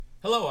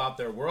Hello out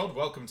there, world.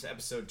 Welcome to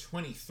episode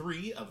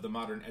 23 of the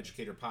Modern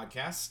Educator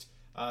Podcast.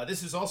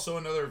 This is also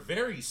another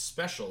very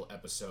special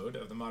episode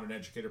of the Modern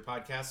Educator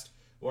Podcast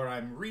where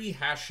I'm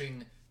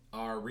rehashing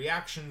our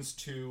reactions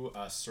to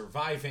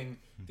surviving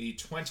the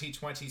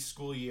 2020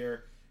 school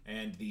year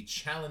and the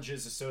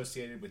challenges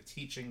associated with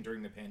teaching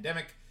during the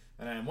pandemic.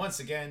 And I'm once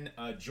again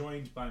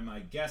joined by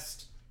my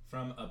guest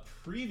from a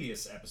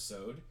previous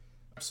episode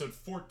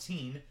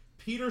 14,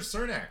 Peter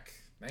Cernak.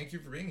 Thank you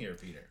for being here,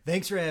 Peter.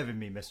 Thanks for having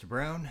me, Mr.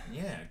 Brown.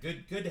 Yeah,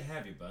 good to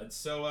have you, bud.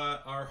 So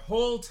our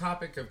whole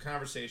topic of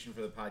conversation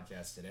for the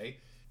podcast today,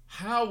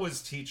 how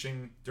was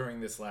teaching during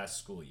this last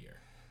school year?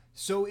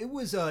 So it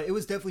was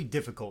definitely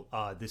difficult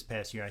this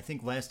past year. I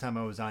think last time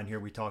I was on here,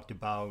 we talked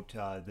about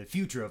the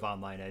future of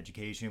online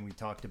education. We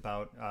talked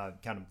about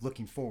kind of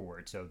looking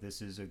forward. So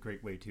this is a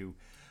great way to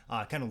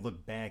kind of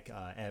look back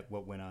at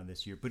what went on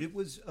this year. But it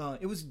was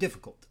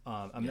difficult.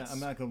 I'm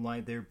not going to lie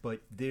there,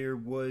 but there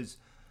was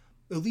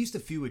at least a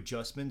few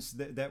adjustments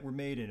that were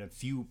made and a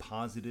few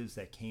positives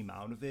that came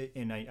out of it.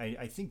 And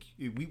I think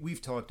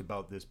we've talked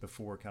about this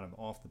before kind of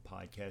off the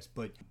podcast,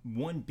 but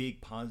one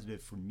big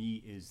positive for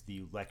me is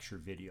the lecture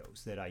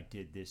videos that I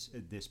did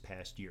this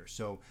past year.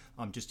 So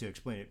just to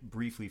explain it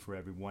briefly for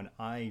everyone,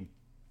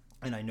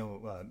 and I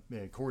know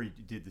Corey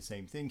did the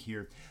same thing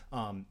here.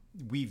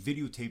 We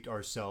videotaped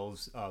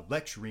ourselves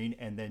lecturing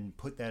and then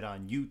put that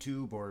on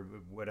YouTube or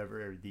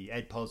whatever, the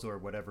Edpuzzle or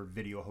whatever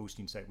video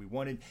hosting site we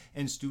wanted,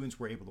 and students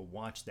were able to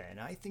watch that. And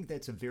I think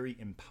that's a very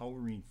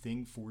empowering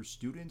thing for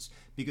students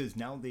because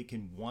now they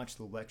can watch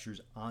the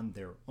lectures on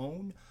their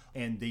own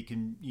and they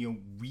can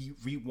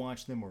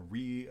re-watch them or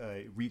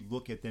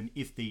re-look at them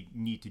if they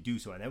need to do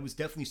so. And that was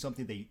definitely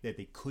something that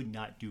they could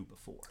not do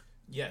before.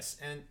 Yes,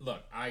 and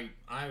look, I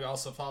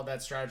also followed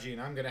that strategy,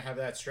 and I'm going to have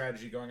that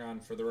strategy going on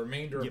for the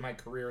remainder of my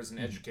career as an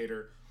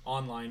educator,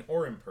 online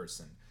or in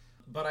person.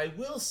 But I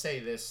will say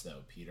this,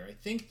 though, Peter. I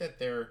think that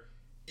there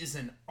is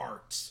an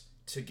art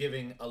to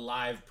giving a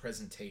live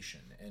presentation.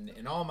 And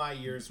in all my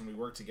years when we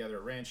worked together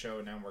at Rancho,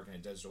 and now I'm working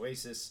at Desert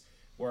Oasis,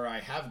 where I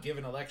have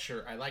given a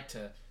lecture, I like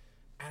to,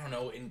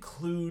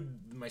 include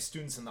my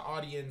students in the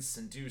audience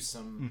and do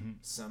some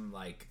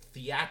like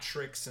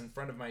theatrics in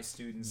front of my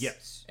students.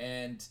 Yes.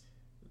 And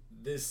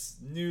this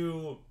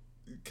new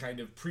kind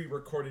of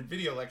pre-recorded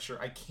video lecture,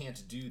 I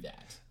can't do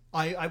that.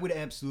 I would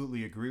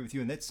absolutely agree with you,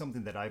 and that's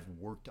something that I've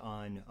worked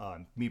on,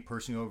 me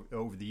personally,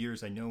 over the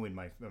years. I know in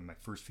my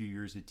first few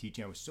years of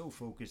teaching, I was so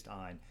focused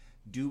on,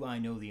 do I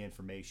know the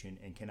information,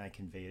 and can I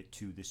convey it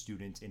to the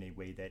students in a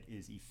way that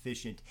is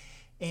efficient?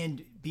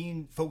 And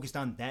being focused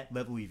on that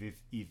level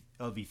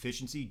of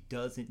efficiency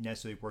doesn't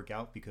necessarily work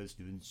out because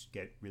students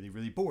get really,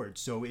 really bored.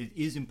 So it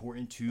is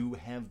important to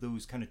have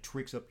those kind of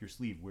tricks up your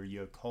sleeve where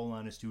you call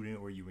on a student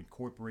or you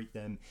incorporate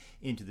them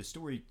into the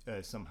story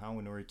somehow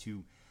in order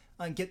to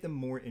get them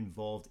more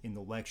involved in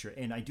the lecture.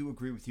 And I do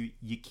agree with you,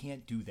 you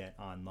can't do that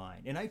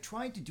online. And I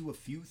tried to do a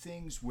few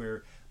things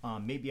where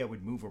maybe I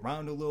would move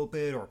around a little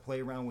bit or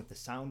play around with the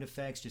sound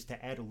effects just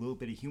to add a little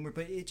bit of humor,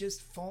 but it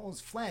just falls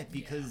flat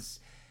because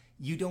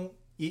you don't,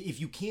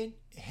 if you can't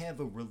have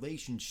a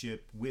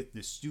relationship with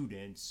the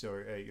students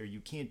or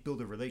you can't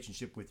build a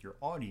relationship with your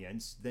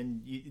audience,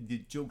 then the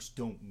jokes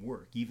don't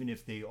work. Even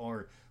if they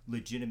are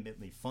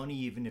legitimately funny,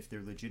 even if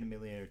they're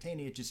legitimately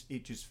entertaining, it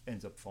just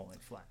ends up falling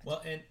flat.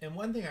 Well, and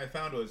one thing I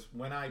found was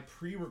when I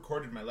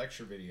pre-recorded my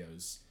lecture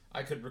videos,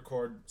 I could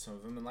record some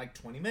of them in like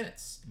 20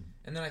 minutes.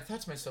 And then I thought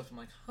to myself, I'm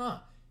like,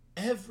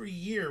 every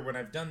year when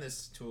I've done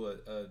this to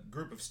a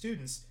group of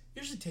students,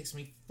 it usually takes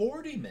me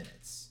 40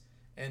 minutes.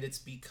 And it's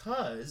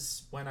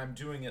because when I'm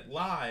doing it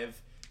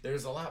live,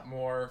 there's a lot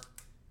more,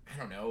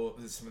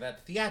 some of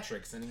that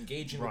theatrics and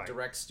engaging with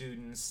direct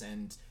students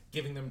and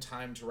giving them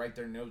time to write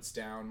their notes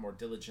down more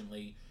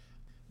diligently.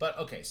 But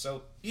okay,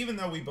 so even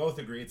though we both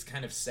agree it's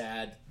kind of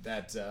sad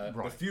that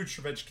the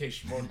future of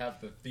education won't have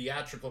the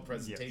theatrical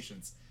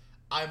presentations,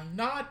 I'm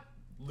not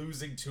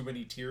losing too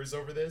many tears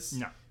over this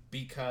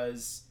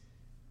because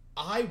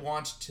I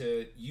want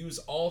to use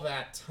all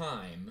that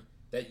time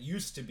that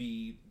used to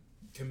be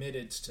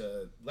committed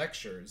to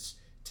lectures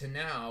to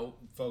now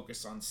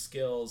focus on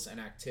skills and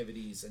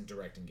activities and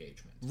direct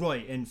engagement.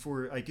 Right, and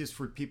for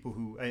people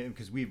who,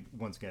 because we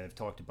once again have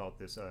talked about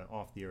this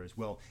off the air as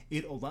well,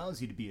 it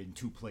allows you to be in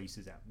two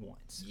places at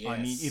once. Yes.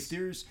 I mean, if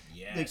there's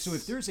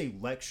if there's a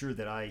lecture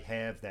that I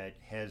have that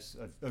has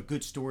a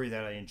good story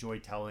that I enjoy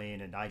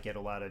telling and I get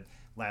a lot of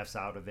laughs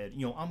out of it,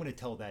 I'm going to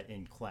tell that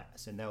in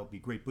class, and that would be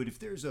great. But if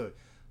there's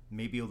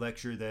maybe a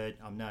lecture that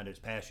I'm not as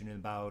passionate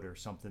about or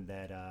something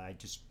that I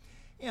just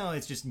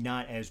it's just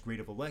not as great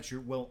of a lecture,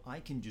 well,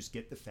 I can just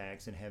get the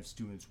facts and have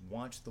students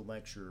watch the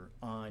lecture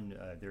on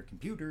their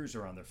computers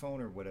or on their phone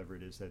or whatever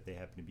it is that they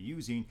happen to be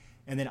using,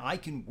 and then I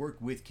can work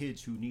with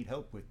kids who need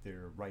help with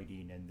their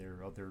writing and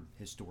their other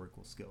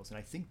historical skills. And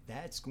I think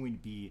that's going to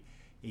be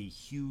a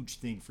huge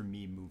thing for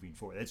me moving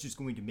forward. That's just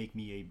going to make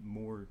me a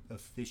more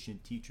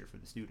efficient teacher for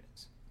the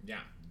students.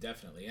 Yeah,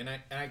 definitely. And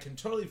I can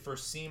totally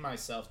foresee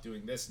myself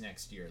doing this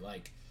next year.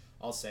 Like,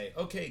 I'll say,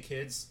 okay,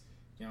 kids,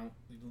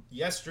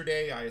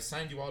 yesterday I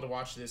assigned you all to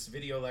watch this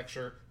video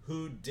lecture.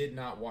 who did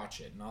not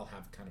watch it, and I'll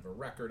have kind of a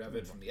record of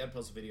it from the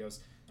Edpuzzle videos,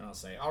 and I'll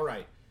say, all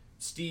right,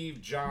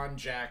 Steve, John,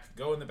 Jack,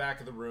 go in the back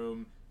of the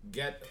room,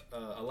 get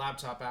a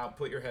laptop out,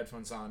 put your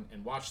headphones on,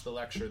 and watch the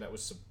lecture that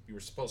you were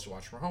supposed to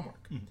watch for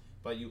homework.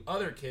 But you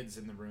other kids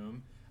in the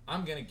room,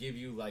 I'm gonna give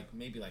you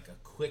maybe a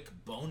quick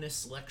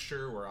bonus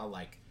lecture where I'll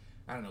I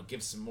don't know,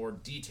 give some more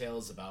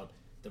details about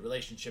the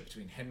relationship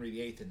between Henry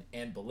VIII and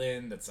Anne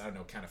Boleyn. That's, I don't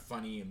know, kind of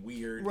funny and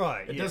weird.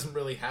 Right. It doesn't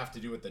really have to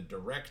do with the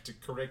direct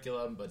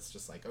curriculum, but it's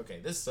just okay,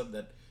 this is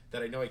something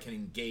that I know I can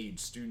engage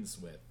students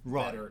with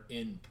better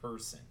in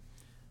person.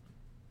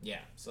 Yeah,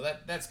 so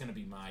that's going to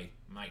be my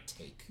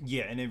take.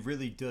 Yeah, and it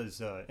really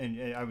does.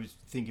 And I was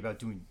thinking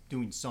about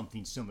doing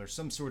something similar,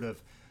 some sort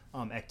of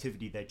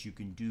activity that you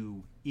can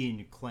do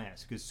in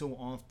class, because so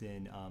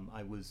often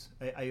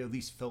I at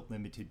least felt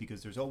limited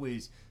because there's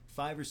always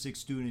 5 or 6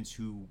 students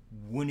who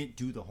wouldn't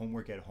do the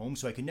homework at home,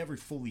 so I could never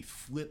fully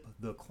flip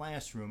the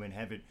classroom and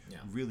have it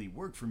really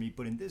work for me.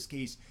 But in this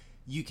case,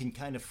 you can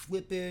kind of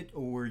flip it,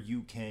 or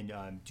you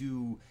can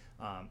do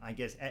I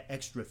guess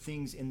extra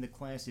things in the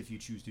class if you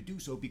choose to do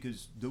so,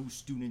 because those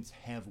students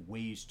have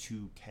ways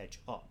to catch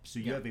up. So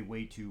you have a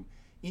way to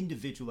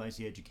individualize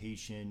the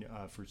education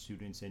for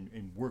students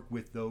and work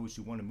with those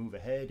who want to move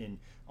ahead, and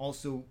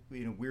also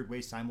in a weird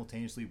way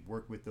simultaneously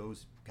work with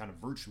those kind of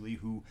virtually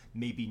who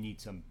maybe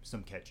need some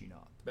catching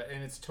up.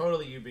 And it's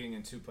totally you being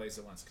in 2 places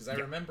at once, because I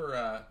remember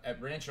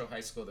at Rancho High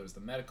School there was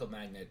the medical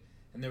magnet,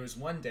 and there was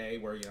one day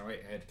where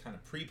I had kind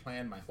of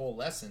pre-planned my whole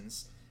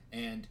lessons,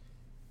 and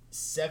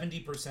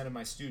 70% of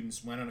my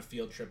students went on a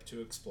field trip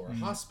to explore a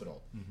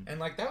hospital. And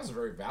that was a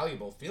very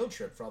valuable field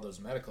trip for all those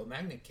medical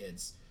magnet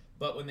kids.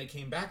 But when they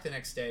came back the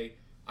next day,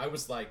 I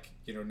was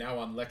now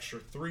on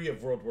lecture 3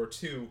 of World War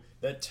II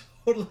that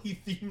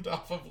totally themed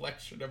off of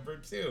lecture number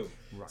 2.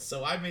 Right.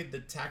 So I made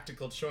the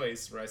tactical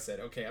choice where I said,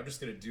 okay, I'm just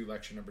going to do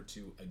lecture number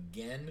 2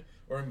 again,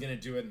 or I'm going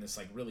to do it in this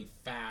really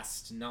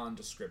fast,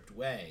 nondescript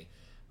way.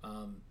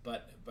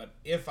 But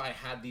if I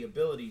had the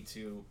ability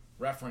to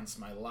reference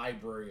my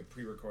library of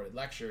pre-recorded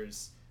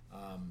lectures,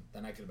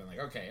 then I could have been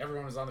okay,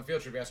 everyone was on the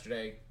field trip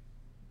yesterday,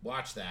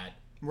 watch that,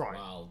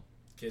 while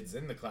kids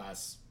in the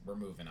class were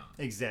moving on.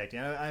 Exactly.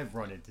 I've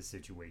run into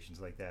situations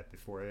like that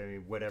before. I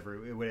mean,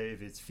 whatever,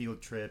 if it's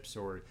field trips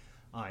or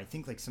I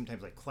think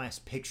sometimes class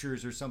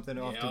pictures or something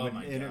often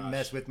would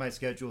mess with my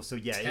schedule. So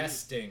yeah,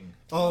 testing.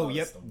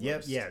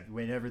 Yep.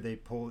 Whenever they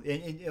pull,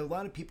 and a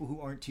lot of people who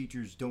aren't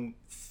teachers don't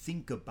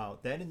think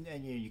about that,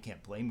 and you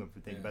can't blame them for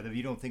thinking about it.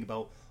 You don't think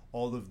about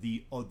all of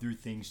the other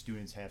things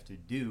students have to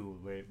do,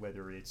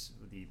 whether it's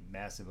the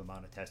massive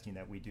amount of testing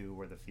that we do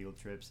or the field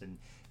trips, and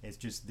it's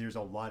just there's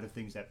a lot of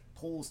things that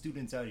pull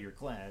students out of your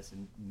class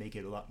and make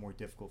it a lot more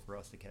difficult for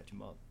us to catch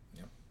them up.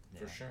 Yep,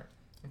 for sure.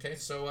 Okay,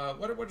 so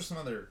what are some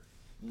other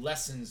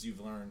lessons you've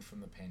learned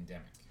from the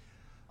pandemic?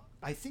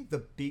 I think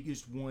the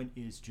biggest one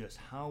is just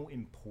how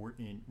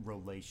important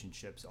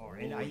relationships are.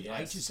 And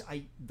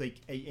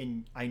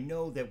I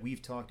know that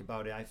we've talked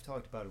about it. I've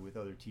talked about it with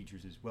other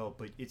teachers as well,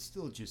 but it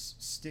still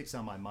just sticks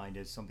on my mind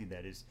as something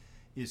that is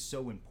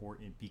so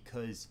important,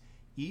 because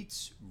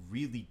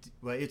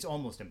it's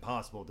almost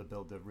impossible to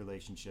build the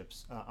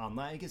relationships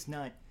online. I guess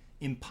not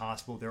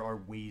impossible. There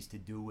are ways to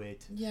do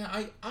it.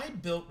 Yeah, I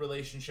built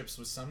relationships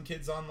with some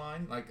kids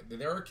online.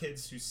 There are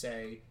kids who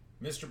say,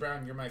 Mr.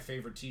 Brown, you're my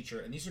favorite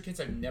teacher. And these are kids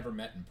I've never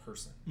met in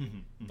person.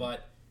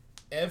 But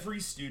every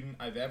student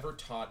I've ever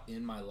taught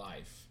in my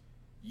life,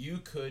 you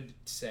could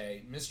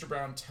say, Mr.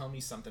 Brown, tell me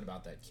something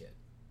about that kid.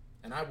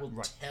 And I will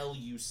tell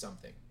you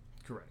something.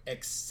 Correct.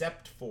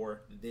 Except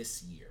for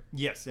this year.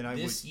 Yes, and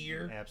this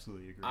year,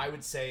 absolutely agree. I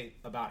would say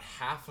about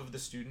half of the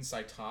students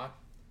I taught,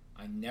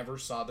 I never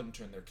saw them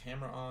turn their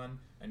camera on.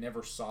 I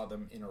never saw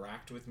them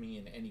interact with me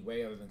in any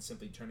way other than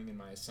simply turning in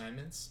my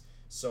assignments.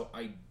 So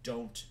I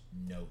don't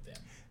know them.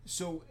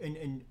 So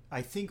and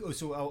I think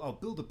I'll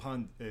build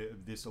upon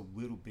this a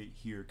little bit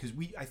here, because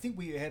I think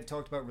we have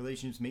talked about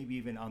relationships maybe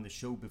even on the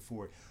show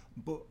before,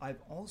 but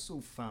I've also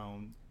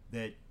found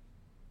that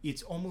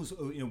it's almost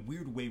in a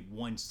weird way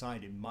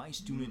one-sided. My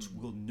students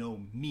will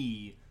know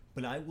me,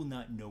 but I will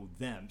not know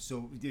them.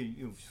 So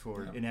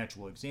for an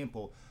actual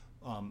example,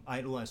 I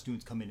had a lot of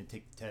students come in and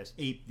take the test,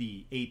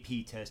 the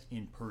AP test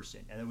in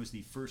person, and that was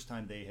the first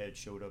time they had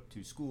showed up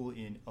to school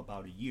in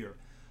about a year.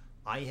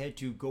 I had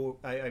to go.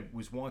 I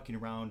was walking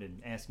around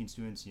and asking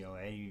students,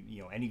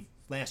 any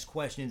last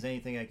questions,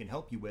 anything I can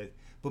help you with.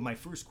 But my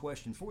first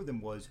question for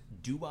them was,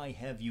 "Do I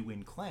have you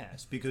in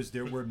class?" Because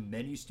there were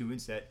many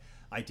students that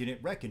I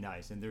didn't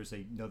recognize, and there's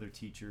another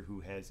teacher who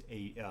has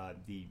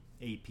the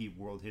AP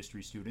World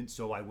History student,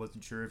 so I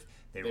wasn't sure if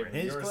they were in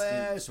his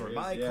class or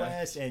my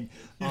class, and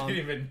you didn't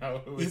even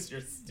know who was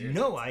your student.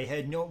 No, I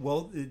had no.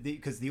 Well,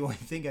 because the only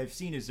thing I've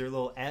seen is their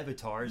little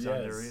avatars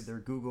on their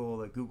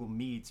Google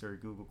Meets or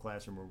Google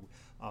Classroom or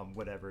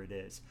whatever it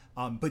is.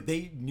 But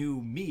they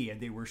knew me, and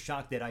they were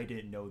shocked that I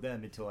didn't know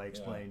them until I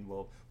explained.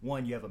 Well,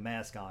 one, you have a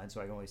mask on, so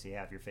I can only see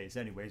half your face,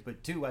 anyways.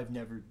 But two, I've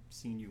never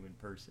seen you in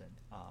person.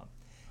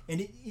 And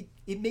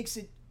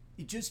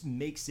it just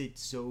makes it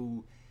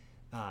so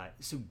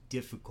so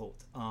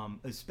difficult,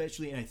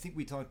 especially, and I think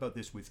we talked about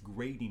this with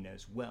grading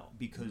as well,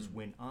 because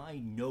when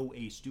I know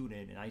a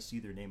student and I see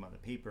their name on the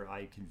paper,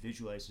 I can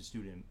visualize the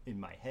student in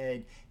my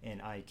head,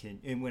 and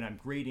and when I'm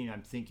grading,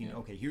 I'm thinking,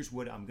 okay, here's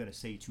what I'm going to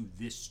say to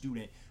this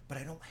student, but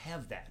I don't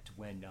have that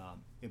when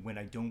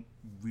I don't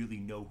really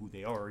know who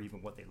they are or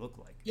even what they look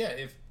like. Yeah,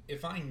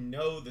 if I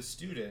know the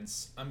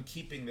students, I'm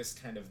keeping this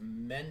kind of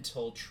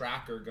mental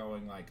tracker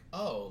going, like,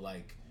 oh,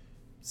 like,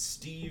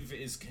 Steve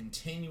is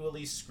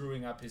continually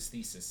screwing up his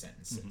thesis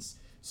sentences.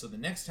 So the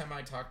next time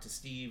I talk to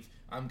Steve,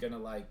 I'm going to,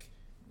 like,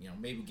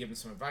 maybe give him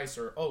some advice,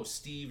 or, oh,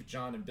 Steve,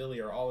 John, and Billy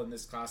are all in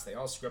this class. They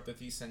all screw up the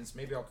thesis sentence.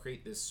 Maybe I'll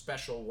create this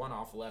special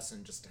one-off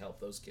lesson just to help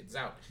those kids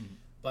out.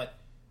 But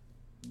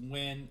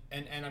when,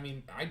 and I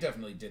mean, I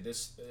definitely did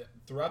this.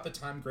 Throughout the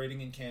time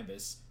grading in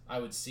Canvas, I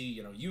would see,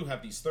 you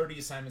have these 30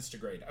 assignments to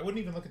grade. I wouldn't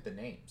even look at the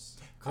names.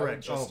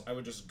 Correct. I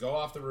would just go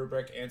off the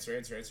rubric,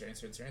 answer,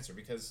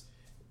 because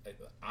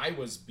I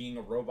was being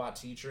a robot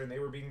teacher and they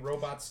were being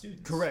robot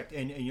students. Correct,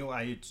 and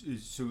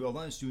so a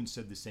lot of students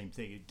said the same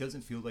thing. It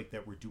doesn't feel like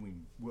that we're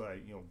doing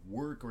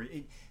work, or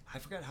I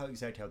forgot how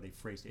they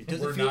phrased it. It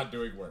doesn't feel, not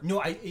doing work.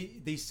 No,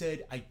 they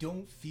said, I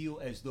don't feel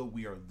as though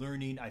we are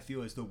learning. I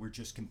feel as though we're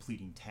just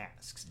completing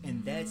tasks,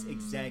 and that's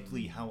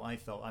exactly how I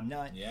felt. I'm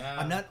not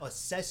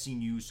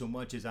assessing you so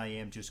much as I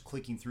am just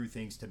clicking through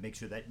things to make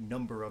sure that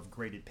number of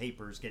graded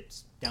papers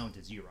gets down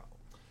to 0.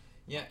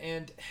 Yeah,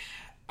 and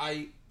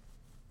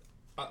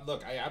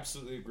look, I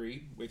absolutely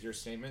agree with your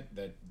statement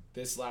that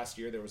this last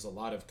year there was a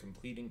lot of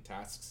completing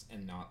tasks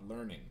and not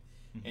learning.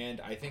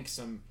 And I think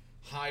some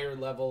higher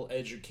level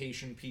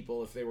education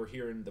people, if they were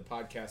here in the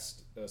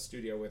podcast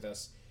studio with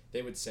us,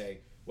 they would say,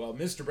 well,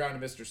 Mr. Brown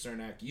and Mr.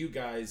 Cernak, you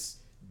guys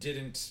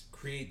didn't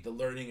create the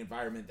learning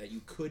environment that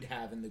you could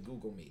have in the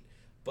Google Meet.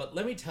 But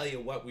let me tell you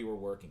what we were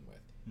working with.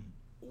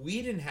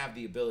 We didn't have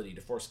the ability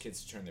to force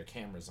kids to turn their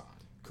cameras on.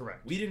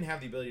 Correct. We didn't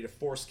have the ability to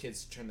force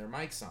kids to turn their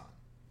mics on.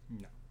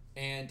 No.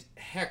 And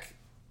heck,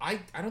 I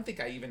don't think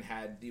I even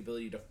had the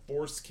ability to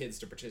force kids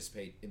to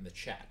participate in the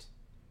chat.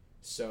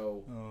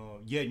 So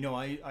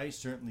I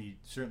certainly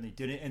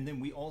didn't. And then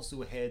we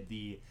also had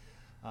the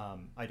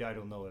I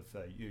don't know if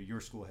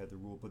your school had the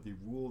rule, but the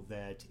rule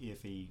that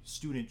if a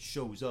student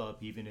shows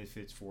up, even if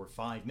it's for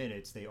 5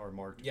 minutes, they are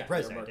marked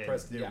present. They're marked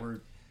present. There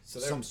were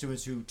some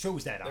students who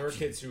chose that option. There were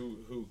kids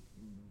who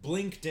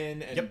blinked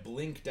in and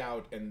blinked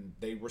out, and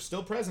they were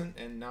still present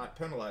and not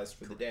penalized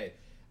for the day.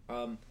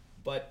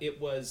 But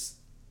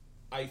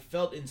I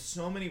felt in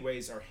so many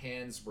ways our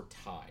hands were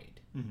tied.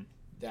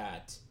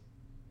 That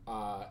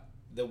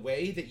the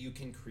way that you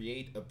can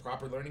create a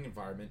proper learning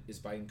environment is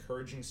by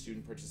encouraging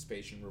student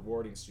participation,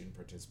 rewarding student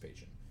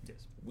participation.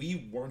 Yes.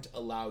 We weren't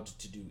allowed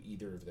to do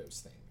either of those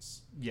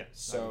things. Yes.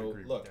 So,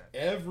 look,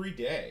 every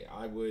day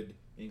I would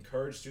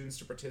encourage students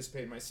to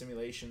participate in my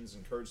simulations,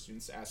 encourage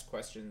students to ask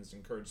questions,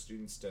 encourage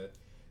students to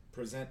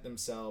present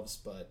themselves,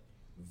 but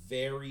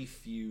very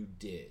few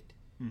did.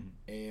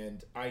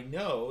 And I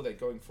know that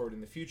going forward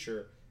in the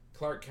future,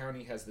 Clark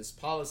County has this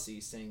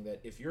policy saying that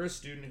if you're a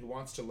student who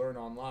wants to learn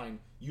online,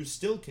 you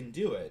still can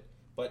do it,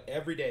 but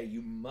every day you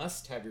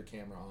must have your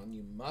camera on,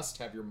 you must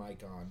have your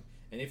mic on,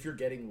 and if you're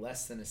getting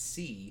less than a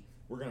C,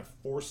 we're going to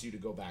force you to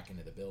go back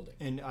into the building.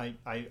 And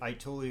I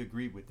totally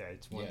agree with that.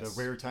 It's one of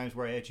the rare times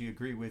where I actually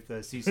agree with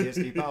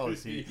CCSD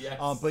policy.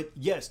 But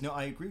yes, no,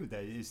 I agree with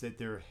that. Is that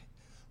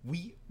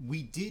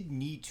we did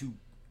need to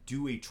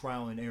do a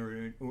trial and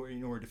error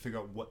in order to figure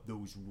out what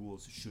those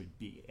rules should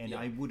be. And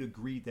I would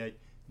agree that,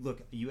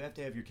 look, you have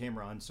to have your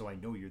camera on so I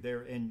know you're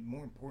there. And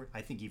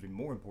even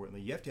more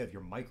importantly, you have to have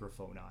your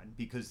microphone on,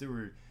 because there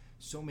were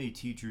so many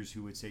teachers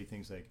who would say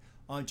things like,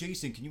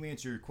 Jason, can you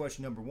answer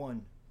question number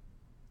 1?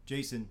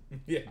 Jason,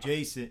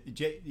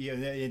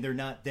 and they're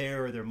not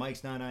there, or their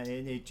mic's not on,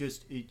 and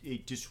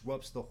it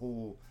disrupts the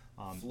whole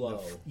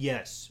flow.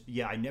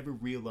 I never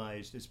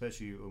realized,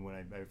 especially when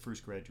I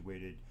first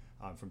graduated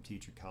from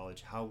teacher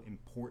college, how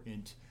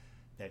important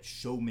that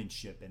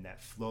showmanship and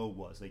that flow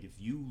was. Like, if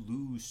you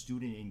lose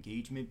student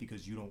engagement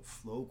because you don't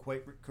flow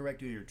quite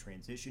correctly, or your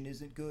transition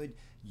isn't good,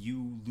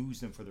 you lose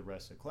them for the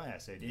rest of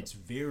class. And it's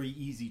very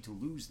easy to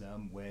lose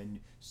them when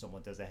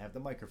someone doesn't have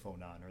the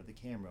microphone on or the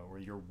camera, or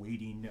you're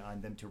waiting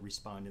on them to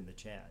respond in the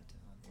chat.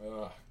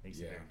 Makes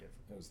it very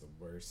difficult. That was the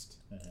worst.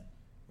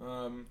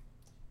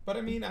 But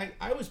I mean,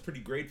 I was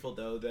pretty grateful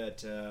though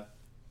that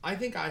I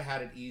think I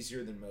had it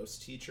easier than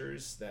most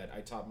teachers, that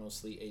I taught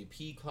mostly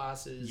AP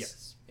classes.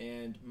 Yes.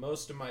 And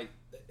most of I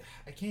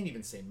can't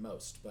even say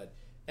most, but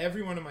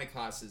every one of my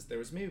classes, there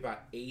was maybe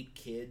about 8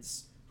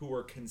 kids who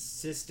were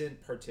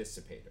consistent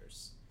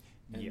participators.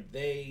 And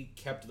they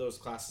kept those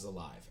classes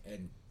alive,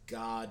 and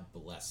God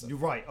bless them. You're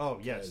right.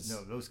 Oh, yes.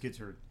 No, those kids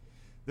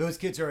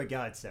are a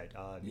godsend.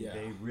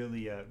 They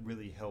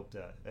really helped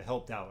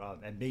out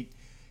and made...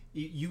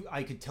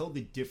 I could tell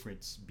the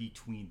difference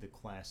between the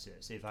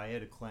classes. If I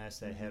had a class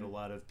that had a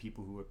lot of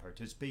people who would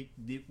participate,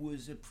 it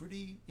was a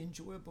pretty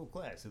enjoyable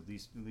class, at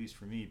least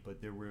for me.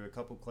 But there were a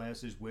couple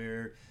classes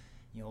where,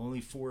 only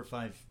 4 or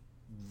 5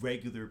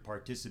 regular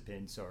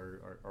participants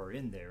are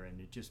in there, and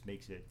it just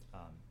makes it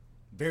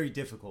very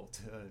difficult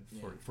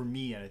for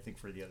me, and I think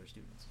for the other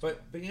students.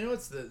 But you know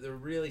what's the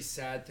really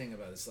sad thing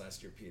about this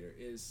last year, Peter,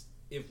 is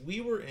if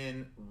we were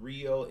in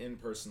real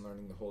in-person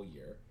learning the whole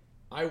year,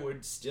 I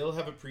would still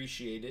have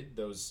appreciated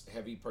those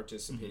heavy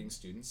participating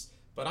students,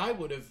 but I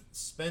would have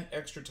spent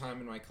extra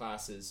time in my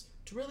classes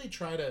to really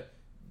try to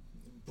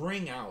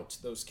bring out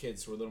those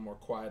kids who are a little more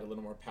quiet, a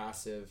little more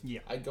passive. Yeah.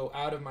 I'd go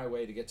out of my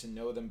way to get to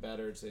know them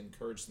better, to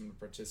encourage them to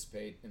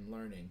participate in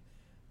learning.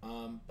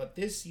 But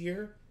this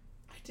year,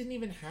 I didn't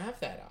even have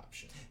that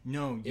option.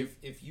 No.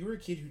 If you were a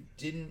kid who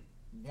didn't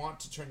want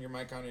to turn your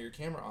mic on or your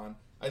camera on,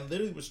 I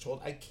literally was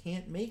told, I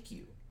can't make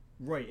you.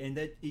 Right, and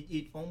that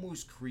it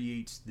almost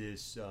creates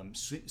this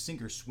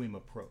sink or swim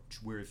approach,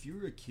 where if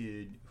you're a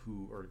kid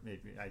who, or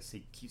maybe I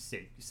keep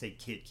saying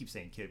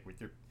kid,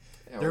 with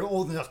they're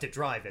old enough to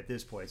drive at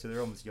this point, so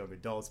they're almost young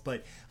adults.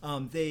 But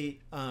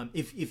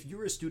if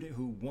you're a student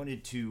who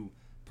wanted to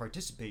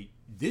participate,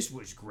 this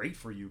was great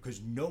for you because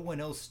no one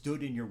else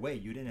stood in your way.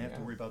 You didn't have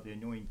to worry about the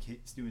annoying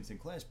students in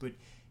class. But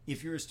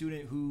if you're a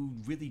student who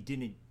really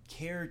didn't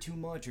care too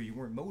much or you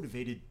weren't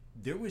motivated,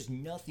 there was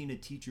nothing a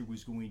teacher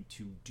was going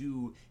to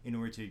do in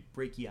order to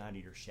break you out of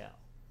your shell.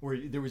 Or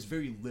there was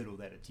very little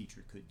that a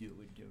teacher could do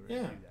in order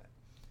to do that.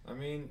 I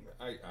mean,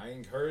 I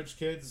encourage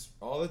kids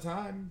all the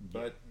time,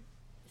 but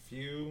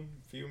few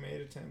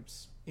made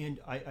attempts. And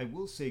I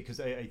will say, because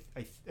I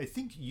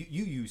think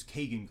you use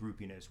Kagan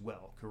grouping as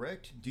well,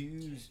 correct? Do you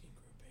use...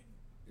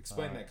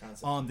 Explain that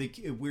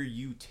concept. Where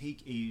you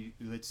take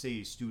let's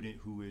say a student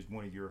who is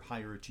one of your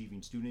higher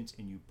achieving students,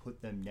 and you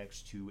put them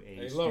next to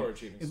a lower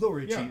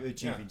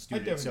achieving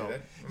student. I so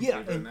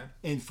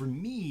and for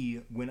me,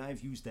 when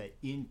I've used that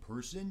in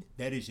person,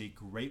 that is a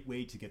great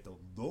way to get the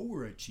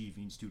lower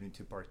achieving student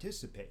to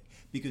participate,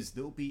 because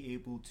they'll be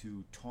able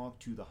to talk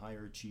to the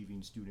higher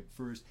achieving student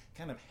first,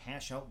 kind of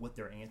hash out what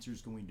their answer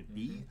is going to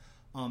be.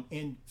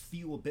 And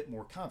feel a bit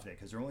more confident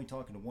because they're only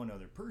talking to one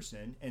other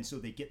person, and so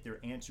they get their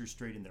answer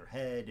straight in their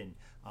head, and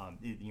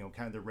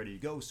kind of they're ready to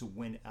go. So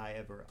when I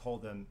ever call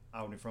them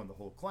out in front of the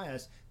whole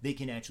class, they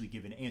can actually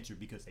give an answer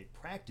because they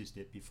practiced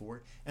it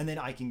before, and then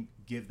I can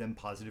give them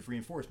positive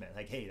reinforcement,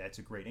 like, hey, that's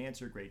a great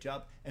answer, great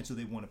job, and so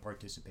they want to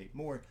participate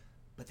more.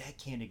 But that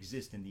can't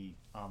exist in the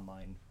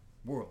online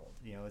world.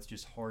 It's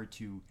just hard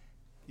to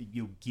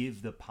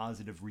give the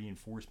positive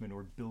reinforcement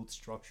or build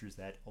structures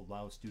that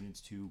allow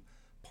students to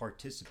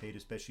participate,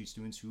 especially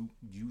students who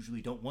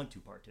usually don't want to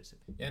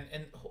participate.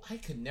 And I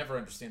could never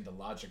understand the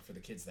logic for the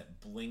kids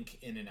that blink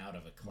in and out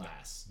of a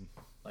class.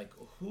 Like,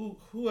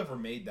 whoever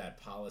made that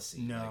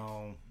policy?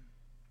 No.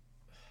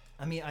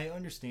 I mean, I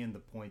understand the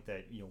point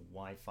that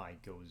Wi-Fi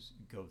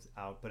goes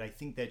out, but I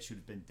think that should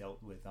have been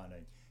dealt with on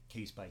a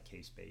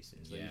case-by-case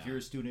basis. Like, if you're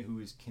a student who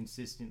is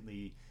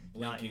consistently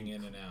blinking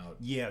in and out,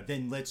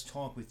 then let's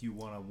talk with you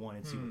one-on-one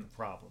and see what the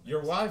problem is.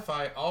 Your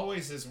Wi-Fi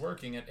always is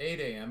working at 8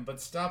 a.m. but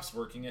stops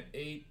working at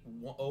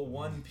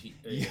 8:01 p.m.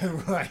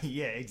 Yeah, right.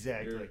 Yeah,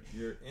 exactly.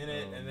 You're in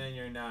it and then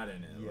you're not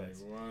in it.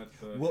 Yes.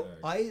 Like,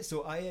 what the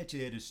heck? I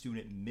actually had a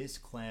student miss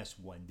class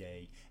one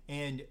day,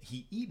 and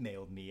he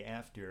emailed me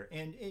after,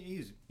 and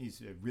he's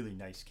a really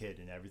nice kid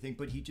and everything,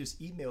 but he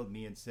just emailed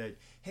me and said,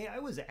 hey, I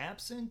was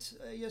absent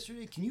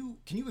yesterday. Can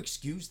you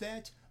excuse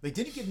that? Like,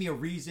 didn't give me a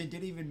reason,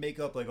 didn't even make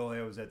up like, oh,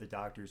 I was at the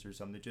doctor's or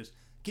something. Just,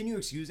 can you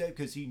excuse that?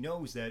 Because he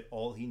knows that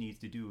all he needs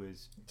to do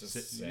is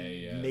just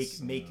say yes,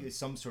 make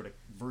some sort of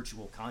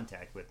virtual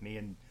contact with me,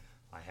 and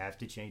I have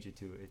to change it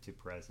to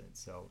present.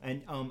 So,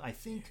 and I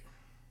think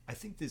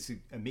this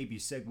maybe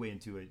segue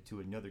into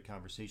another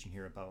conversation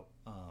here about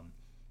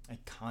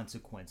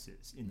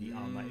consequences in the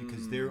online,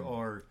 because there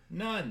are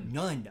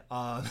none.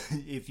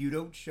 If you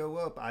don't show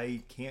up,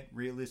 I can't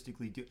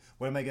realistically do.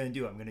 What am I going to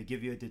do? I'm going to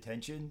give you a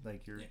detention,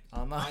 like you're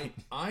online.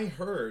 I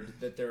heard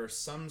that there are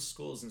some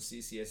schools in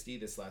CCSD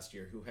this last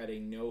year who had a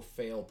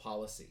no-fail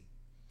policy.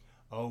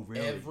 Oh,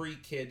 really? Every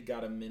kid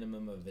got a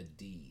minimum of a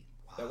D.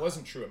 Wow. That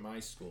wasn't true at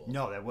my school.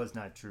 No, that was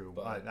not true.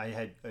 But I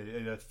had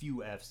a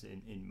few Fs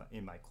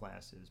in my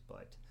classes,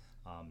 but.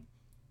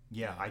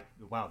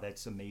 Wow,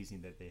 that's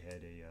amazing that they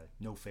had a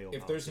no-fail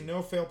policy. If there's a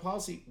no-fail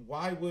policy,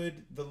 why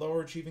would the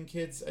lower-achieving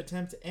kids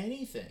attempt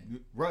anything?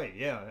 Right,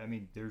 yeah. I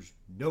mean, there's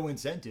no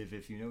incentive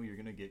if you know you're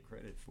going to get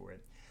credit for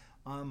it.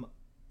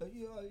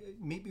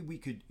 Maybe we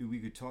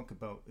could talk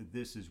about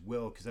this as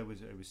well, because I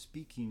was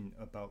speaking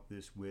about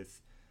this with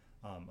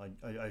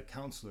a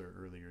counselor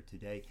earlier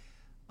today.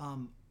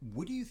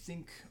 What do you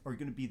think are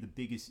going to be the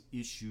biggest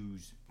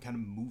issues kind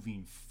of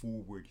moving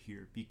forward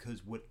here?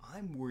 Because what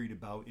I'm worried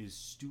about is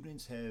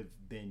students have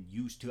been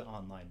used to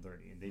online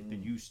learning, and they've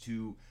been used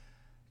to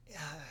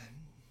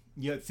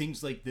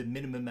things like the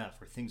minimum F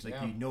or things like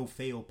the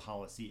no-fail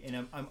policy.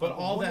 And I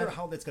wonder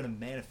how that's going to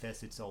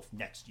manifest itself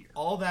next year.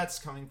 All that's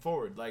coming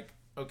forward. Like,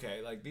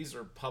 okay, like these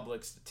are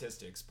public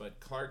statistics, but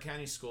Clark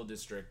County School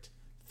District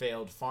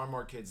failed far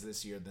more kids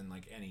this year than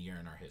like any year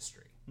in our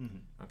history.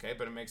 Mm-hmm. Okay,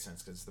 but it makes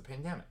sense because it's the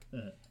pandemic.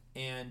 Mm-hmm.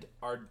 And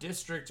our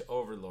district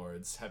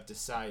overlords have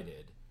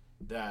decided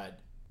that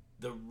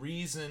the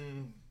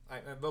reason,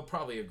 they'll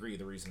probably agree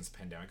the reason it's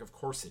pandemic, of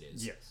course it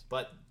is. Yes.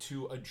 But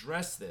to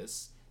address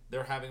this,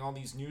 they're having all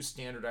these new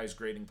standardized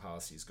grading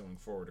policies going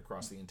forward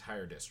across the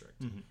entire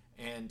district.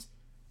 And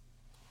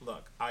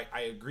look,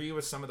 I agree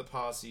with some of the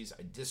policies.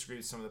 I disagree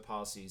with some of the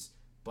policies.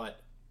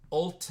 But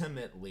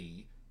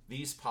ultimately,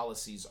 these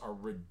policies are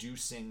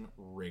reducing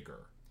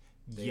rigor.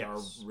 They are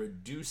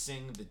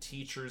reducing the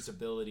teacher's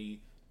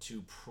ability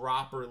to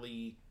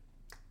properly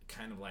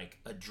kind of like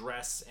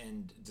address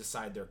and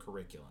decide their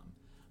curriculum.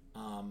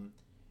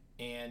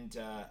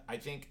 I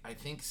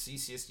think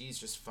CCSD is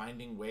just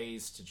finding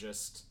ways to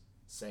just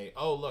say,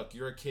 oh, look,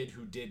 you're a kid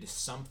who did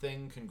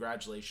something.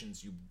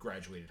 Congratulations, you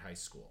graduated high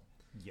school.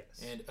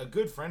 Yes. And a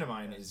good friend of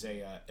mine is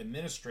a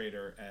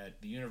administrator at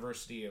the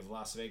University of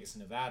Las Vegas,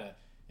 Nevada,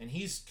 and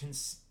he's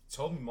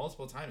told me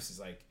multiple times, he's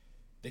like,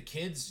 the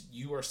kids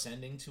you are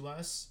sending to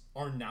us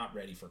are not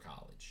ready for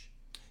college.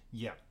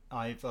 Yeah,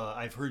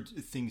 I've heard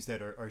things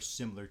that are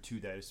similar to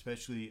that.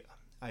 Especially,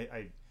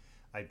 I'm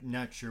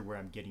not sure where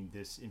I'm getting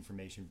this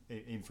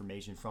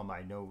information from.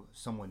 I know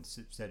someone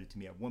said it to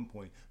me at one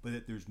point, but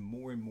that there's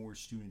more and more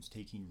students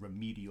taking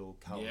remedial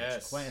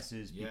college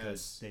classes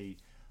because they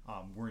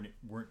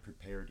weren't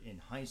prepared in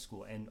high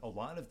school, and a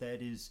lot of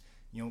that is,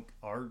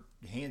 our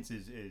hands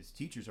as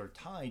teachers are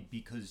tied,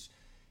 because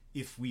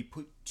if we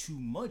put too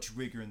much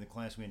rigor in the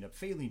class, we end up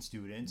failing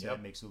students.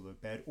 That makes it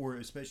look bad. Or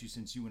especially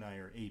since you and I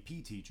are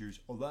AP teachers,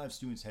 a lot of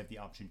students have the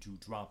option to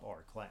drop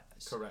our class.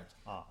 Correct.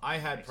 I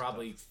had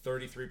probably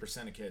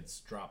 33% of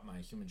kids drop my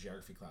human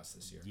geography class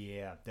this year.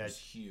 Yeah, that's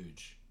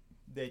huge.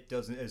 That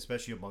doesn't,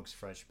 especially amongst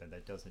freshmen,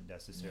 that doesn't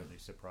necessarily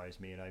surprise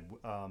me. And I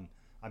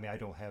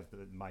don't have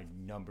my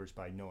numbers,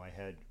 but I know I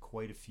had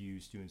quite a few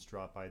students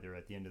drop either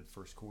at the end of the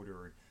first quarter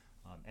or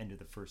end of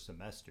the first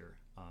semester.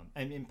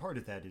 And part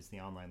of that is the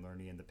online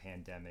learning and the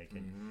pandemic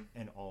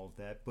and all of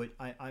that. But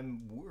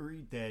I'm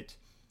worried that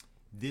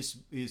this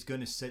is going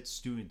to set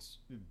students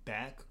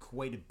back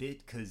quite a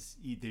bit, because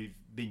they've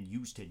been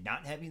used to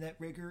not having that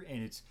rigor.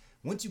 And it's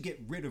once you get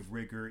rid of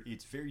rigor,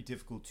 it's very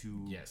difficult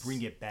to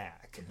bring it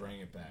back.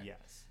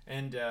 Yes.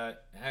 And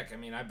heck, I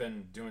mean, I've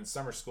been doing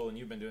summer school, and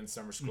you've been doing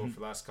summer school for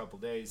the last couple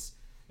of days.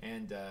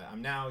 And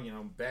I'm now,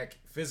 back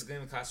physically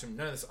in the classroom,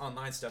 none of this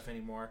online stuff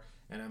anymore.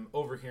 And I'm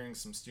overhearing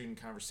some student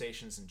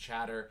conversations and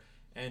chatter.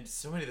 And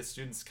so many of the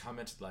students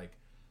commented like,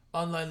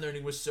 online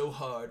learning was so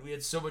hard. We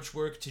had so much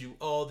work to do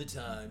all the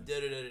time. Da,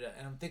 da, da, da.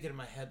 And I'm thinking in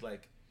my head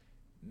like,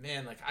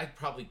 man, like I'd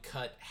probably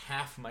cut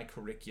half my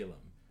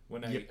curriculum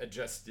when I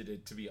adjusted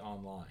it to be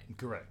online.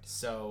 Correct.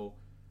 So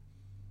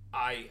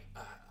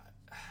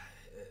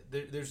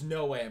there's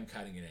no way I'm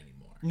cutting it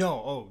anymore.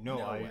 No. No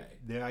way.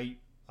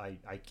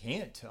 I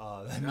can't.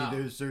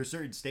 Mean, there are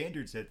certain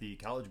standards that the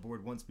College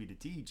Board wants me to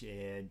teach,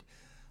 and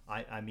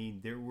I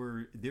mean, there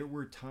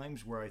were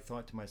times where I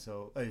thought to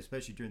myself,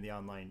 especially during the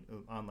online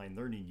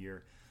learning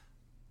year,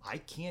 I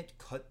can't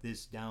cut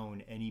this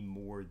down any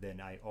more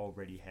than I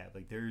already have.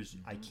 Like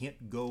I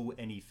can't go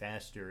any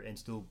faster and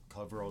still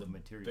cover all the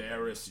material.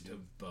 Barest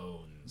of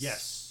bones.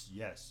 Yes.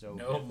 So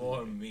no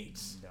more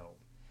meat. No,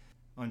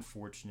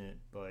 unfortunate,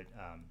 but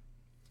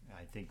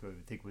I think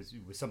it was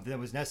something that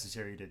was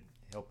necessary to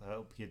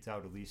help kids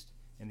out, at least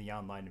in the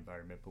online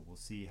environment. But we'll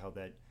see how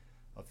that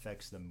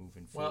affects them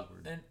moving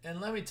forward.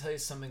 And let me tell you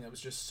something that was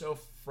just so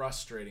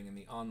frustrating in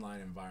the online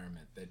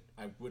environment that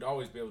I would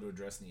always be able to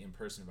address in the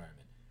in-person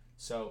environment.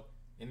 So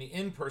in the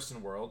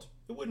in-person world,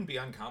 it wouldn't be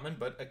uncommon,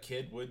 but a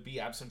kid would be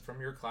absent from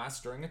your class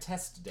during a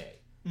test day.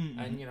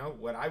 And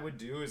what I would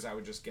do is I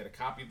would just get a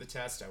copy of the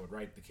test. I would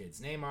write the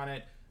kid's name on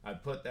it.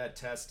 I'd put that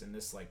test in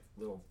this like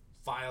little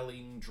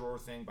filing drawer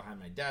thing behind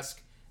my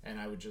desk, and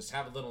I would just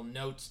have a little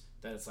note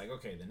that it's like,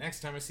 okay, the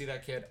next time I see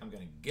that kid, I'm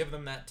going to give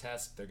them that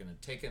test. They're going to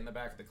take it in the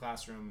back of the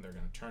classroom. They're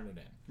going to turn it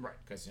in. Right.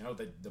 Because,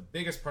 the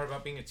biggest part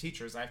about being a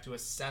teacher is I have to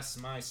assess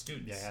my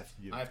students. Yeah,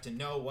 I have to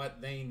know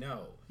what they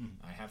know.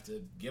 I have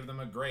to give them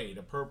a grade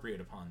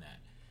appropriate upon that.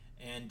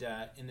 And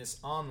in this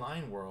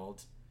online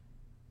world,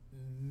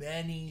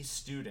 many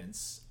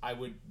students, I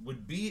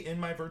would be in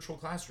my virtual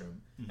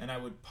classroom, and I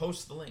would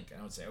post the link.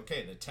 And I would say,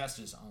 okay, the test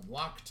is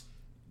unlocked.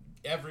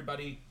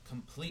 Everybody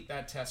complete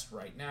that test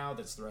right now.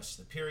 That's the rest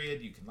of the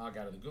period. You can log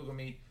out of the Google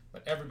Meet,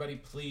 but everybody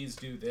please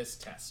do this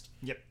test.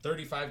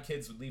 35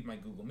 kids would leave my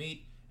Google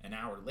Meet. An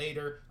hour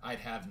later, I'd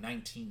have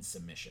 19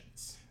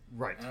 submissions.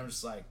 Right. And I'm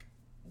just like,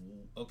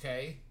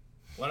 okay,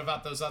 what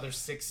about those other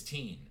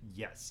 16?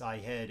 Yes, I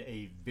had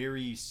a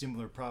very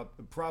similar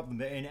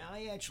problem. And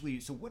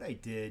so what I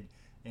did,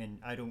 and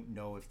I don't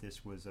know if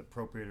this was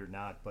appropriate or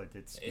not, but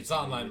it's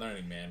online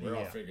learning, man. We're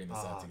all figuring this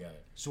out together.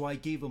 So I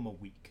gave them a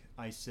week.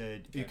 I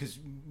said, because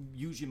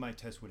usually my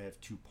test would have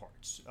 2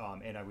 parts,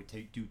 and I would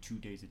do 2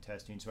 days of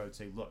testing. So I would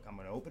say, look, I'm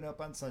going to open up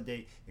on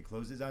Sunday. It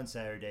closes on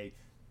Saturday.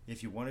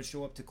 If you want to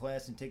show up to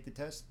class and take the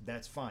test,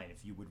 that's fine.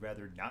 If you would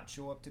rather not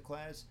show up to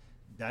class,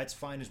 that's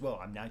fine as well.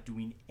 I'm not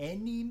doing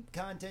any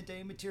content,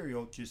 any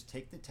material. Just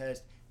take the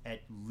test at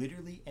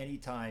literally any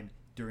time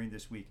during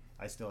this week.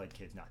 I still had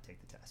kids not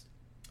take the test.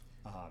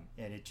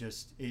 And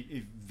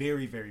it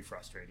very, very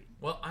frustrating.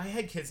 Well, I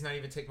had kids not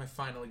even take my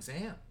final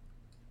exam.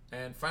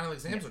 And final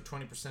exams are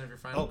 20% of your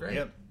final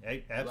grade.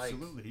 Yep,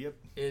 absolutely.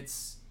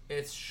 It's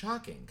it's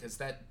shocking because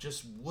that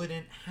just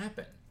wouldn't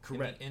happen.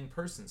 Correct. In the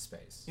in-person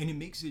space. And it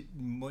makes it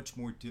much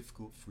more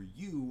difficult for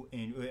you.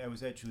 And I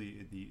was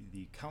actually,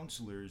 the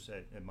counselors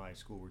at my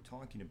school were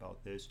talking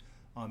about this,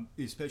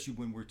 especially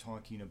when we're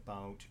talking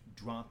about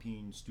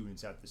dropping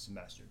students out the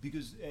semester.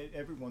 Because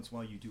every once in a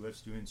while you do have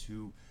students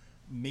who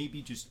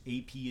maybe just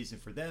AP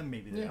isn't for them.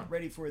 Maybe they're not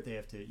ready for it. They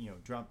have to,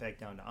 drop back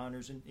down to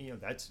honors. And,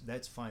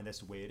 that's fine. That's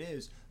the way it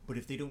is. But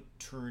if they don't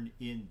turn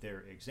in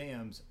their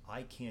exams,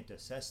 I can't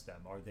assess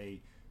them. Are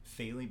they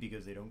failing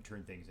because they don't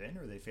turn things in,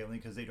 or are they failing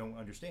because they don't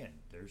understand?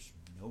 There's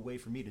no way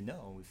for me to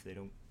know if they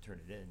don't turn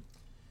it in.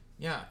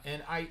 Yeah,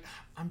 and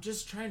I'm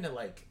just trying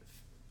to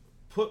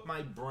put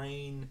my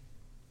brain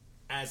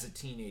as a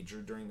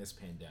teenager during this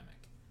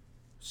pandemic.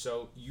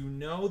 So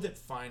that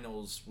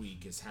finals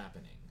week is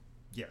happening.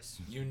 Yes.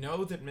 You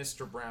know that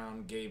Mr.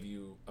 Brown gave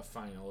you a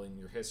final in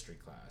your history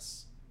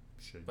class.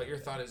 But your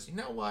thought is, you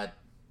know what?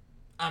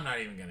 I'm not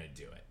even going to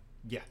do it.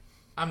 Yeah.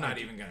 I'm not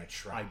even going to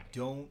try. I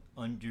don't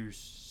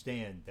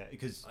understand that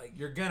because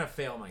you're going to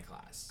fail my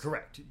class.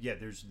 Correct. Yeah,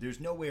 there's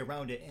no way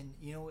around it.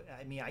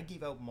 And I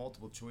gave out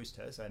multiple choice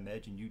tests. I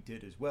imagine you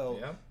did as well.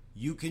 Yeah.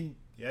 You can,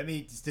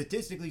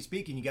 statistically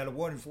speaking, you got a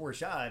 1 in 4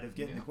 shot of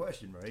getting the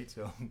question right.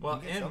 So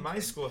and my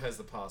school has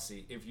the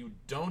policy: if you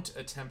don't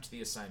attempt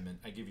the assignment,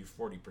 I give you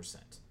 40%.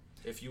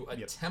 If you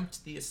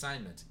attempt the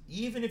assignment,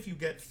 even if you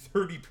get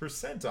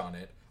 30% on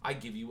it, I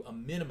give you a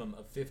minimum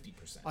of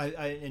 50%.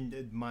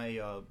 And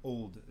my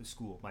old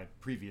school, my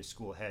previous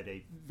school, had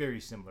a very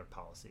similar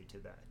policy to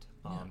that.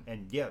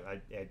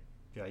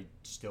 I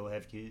still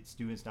have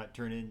students not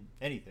turn in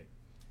anything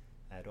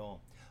at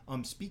all.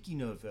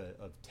 Speaking of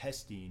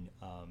testing,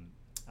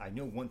 I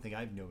know one thing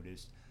I've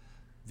noticed.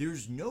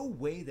 There's no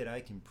way that I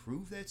can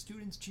prove that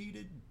students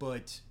cheated,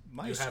 but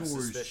my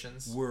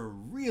scores were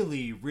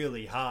really,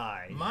 really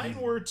high. Mine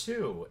were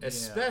too,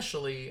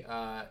 especially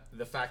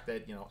the fact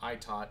that I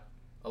taught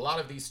a lot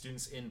of these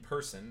students in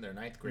person, their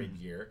 9th grade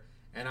year,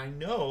 and I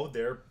know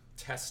their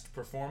test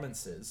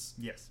performances.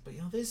 Yes. But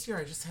this year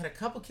I just had a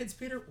couple kids,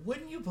 Peter,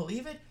 wouldn't you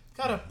believe it?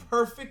 Got a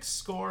perfect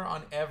score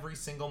on every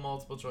single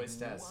multiple choice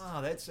test.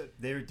 Wow,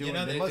 they're doing.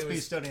 They must be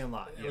studying a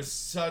lot. It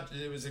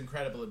was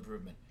incredible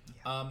improvement.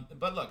 Yeah.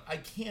 But look, I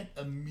can't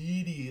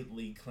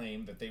immediately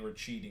claim that they were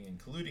cheating and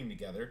colluding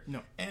together.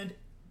 No. And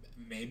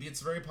maybe it's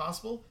very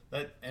possible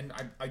that, and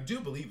I do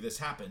believe this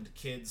happened,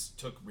 kids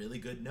took really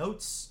good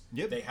notes.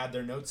 Yep. They had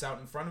their notes out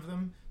in front of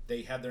them.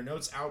 They had their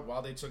notes out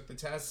while they took the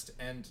test.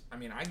 And,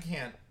 I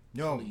can't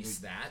police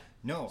that.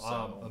 No,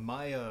 so.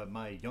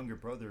 My younger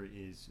brother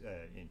is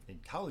in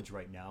college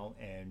right now,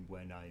 and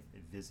when I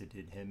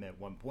visited him at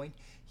one point,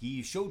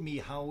 he showed me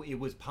how it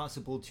was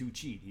possible to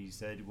cheat. He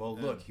said, well,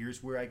 look,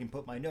 here's where I can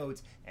put my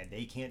notes, and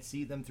they can't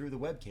see them through the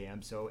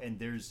webcam. So,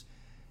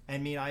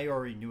 I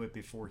already knew it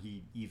before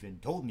he even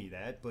told me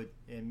that, but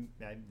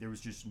there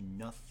was just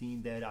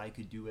nothing that I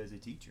could do as a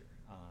teacher,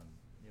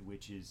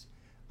 which is...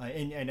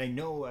 And I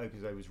know,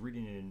 because I was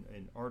reading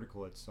an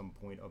article at some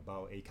point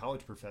about a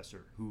college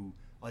professor who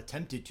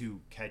attempted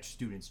to catch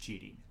students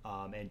cheating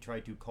and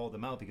tried to call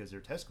them out because their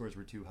test scores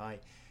were too high,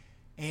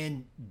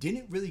 and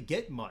didn't really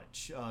get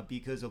much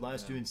because a lot of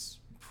students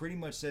pretty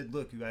much said,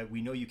 look,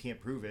 we know you can't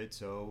prove it,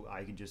 so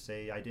I can just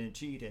say I didn't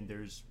cheat, and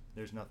there's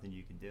nothing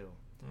you can do.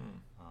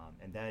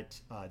 And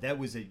that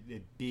was a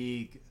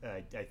big,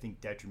 I think,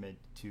 detriment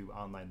to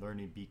online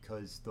learning,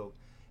 because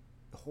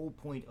the whole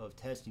point of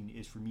testing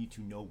is for me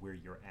to know where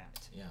you're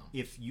at. Yeah.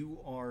 If you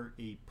are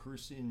a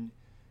person,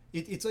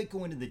 it's like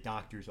going to the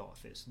doctor's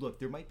office. Look,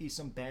 there might be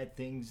some bad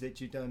things that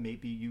you've done.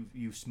 Maybe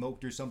you've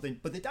smoked or something,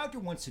 but the doctor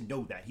wants to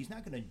know that. He's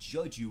not going to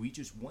judge you. He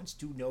just wants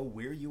to know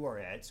where you are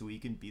at so he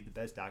can be the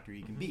best doctor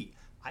he can be.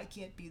 I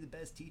can't be the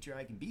best teacher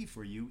I can be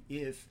for you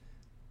if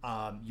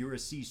you're a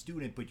C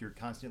student, but you're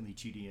constantly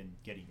cheating and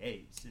getting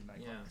A's in my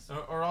class.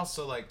 Or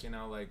also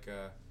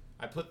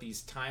I put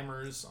these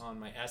timers on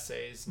my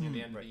essays near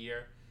the end of the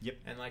year. Yep.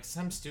 And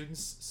some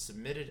students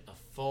submitted a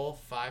full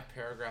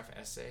 5-paragraph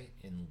essay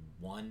in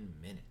 1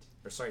 minute.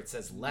 Or sorry, it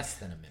says less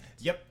than a minute.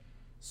 Yep.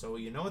 So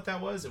you know what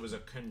that was? It was a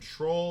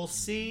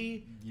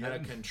Control-C and a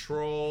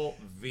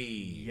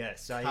Control-V.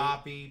 Yes.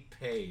 Copy,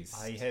 paste.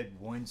 I had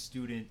one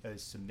student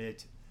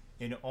submit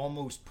an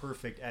almost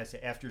perfect essay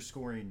after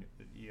scoring,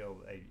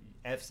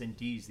 F's and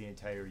D's the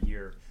entire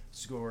year.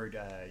 Scored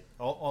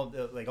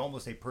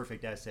almost a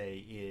perfect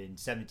essay in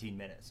 17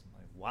 minutes. I'm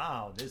like,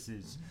 wow, this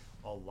is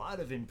a lot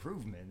of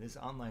improvement. This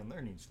online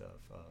learning stuff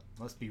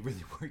must be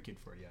really working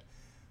for you.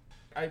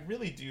 I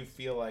really do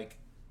feel like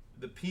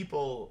the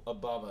people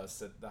above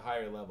us at the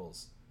higher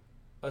levels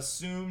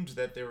assumed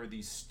that there were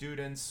these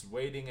students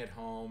waiting at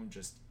home,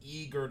 just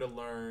eager to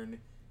learn,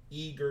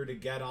 eager to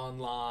get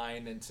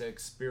online and to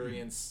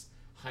experience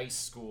high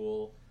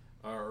school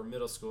or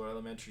middle school or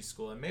elementary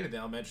school. And maybe the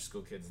elementary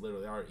school kids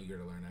literally are eager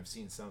to learn. I've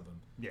seen some of them.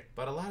 Yeah.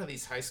 But a lot of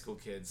these high school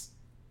kids,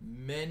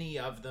 many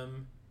of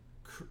them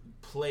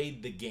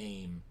played the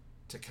game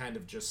to kind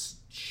of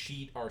just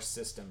cheat our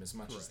system as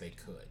much as they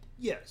could.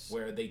 Yes.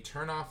 Where they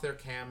turn off their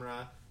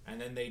camera and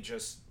then they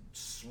just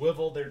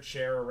swivel their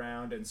chair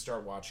around and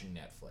start watching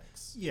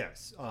Netflix.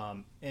 Yes,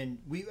 and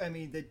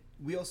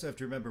we also have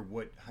to remember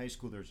what high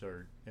schoolers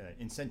are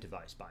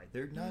incentivized by.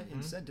 They're not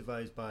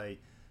incentivized by.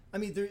 I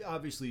mean, there are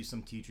obviously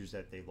some teachers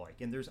that they like,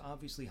 and there's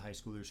obviously high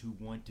schoolers who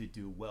want to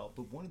do well.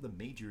 But one of the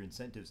major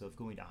incentives of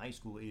going to high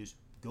school is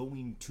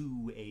going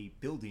to a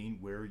building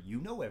where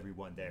you know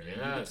everyone there, and you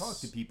can talk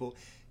to people.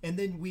 And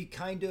then we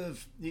kind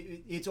of,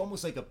 it's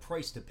almost like a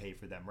price to pay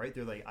for them, right?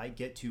 They're like, I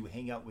get to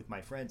hang out with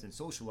my friends and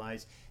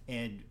socialize,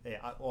 and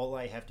all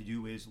I have to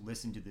do is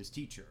listen to this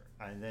teacher,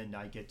 and then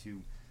I get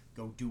to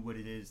go do what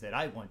it is that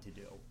I want to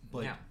do.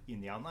 But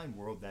in the online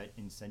world, that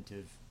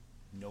incentive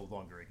no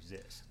longer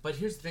exists. But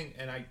here's the thing,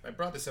 and I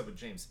brought this up with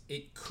James.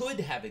 It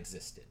could have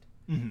existed.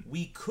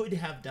 We could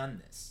have done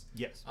this.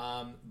 Yes.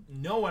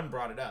 No one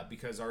brought it up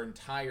because our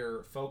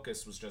entire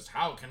focus was just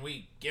how can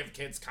we give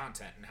kids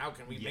content and how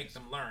can we make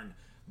them learn.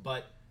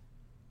 But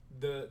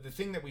the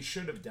thing that we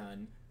should have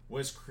done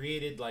was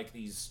created like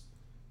these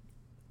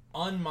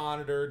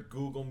unmonitored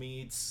Google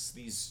Meets,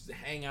 these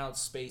Hangout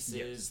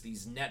spaces,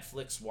 these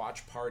Netflix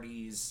watch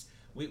parties.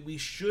 We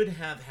should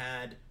have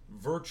had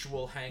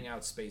virtual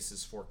Hangout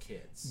spaces for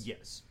kids.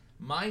 Yes.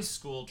 My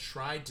school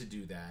tried to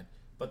do that,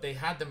 but they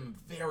had them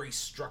very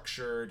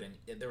structured,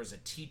 and there was a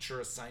teacher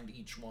assigned to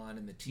each one,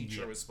 and the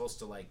teacher was supposed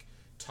to like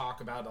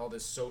talk about all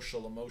this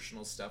social,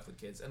 emotional stuff with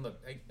kids. And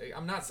look,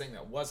 I'm not saying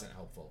that wasn't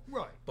helpful.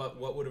 Right. But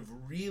what would have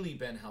really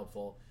been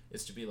helpful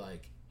is to be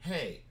like,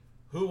 hey,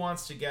 who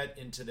wants to get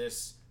into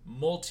this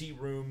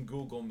multi-room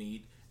Google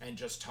Meet and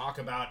just talk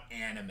about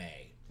anime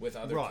with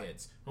other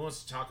kids? Who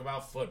wants to talk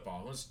about football?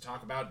 Who wants to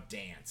talk about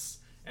dance?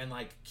 And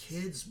like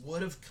kids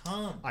would have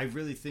come. I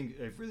really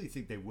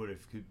think they would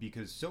have,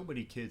 because so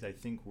many kids I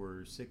think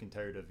were sick and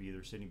tired of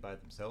either sitting by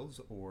themselves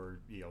or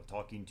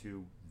talking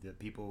to the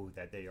people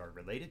that they are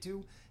related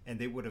to, and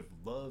they would have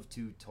loved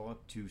to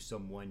talk to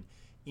someone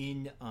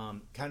in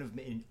kind of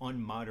an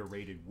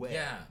unmoderated way.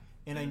 Yeah.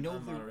 And I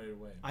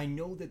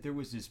know that there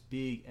was this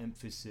big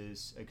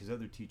emphasis, because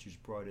other teachers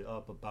brought it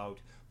up, about,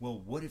 well,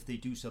 what if they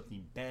do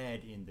something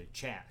bad in the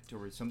chat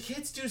or something?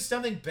 Kids do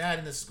something bad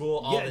in the school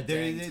all the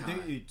dang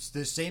time. It's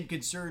the same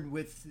concern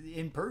with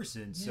in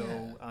person.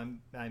 So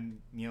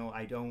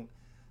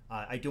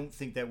I don't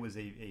think that was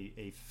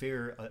a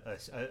fair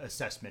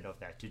assessment of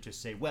that, to just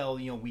say, well,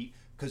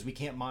 because we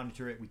can't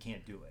monitor it, we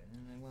can't do it.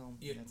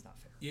 And that's not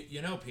fair.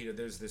 Peter,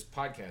 there's this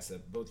podcast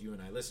that both you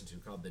and I listen to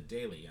called The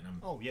Daily, and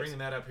I'm bringing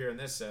that up here in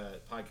this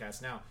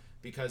podcast now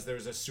because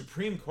there's a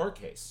Supreme Court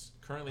case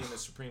currently in the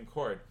Supreme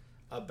Court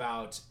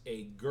about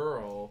a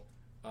girl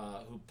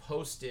who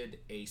posted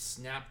a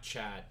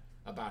Snapchat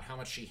about how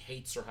much she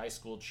hates her high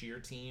school cheer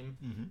team,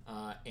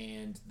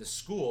 and the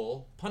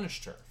school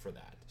punished her for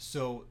that.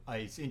 So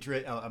it's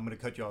interesting. I'm going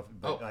to cut you off,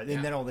 and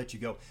then I'll let you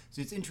go.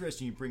 So it's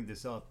interesting you bring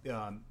this up.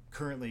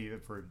 Currently,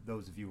 for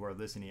those of you who are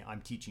listening, I'm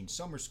teaching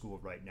summer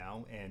school right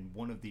now, and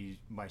one of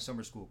my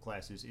summer school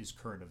classes is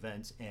current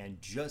events.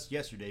 And just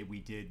yesterday, we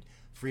did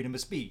freedom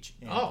of speech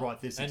and brought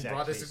this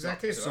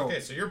exact case. So, okay,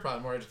 so you're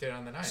probably more educated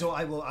on than I am. So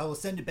I will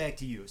send it back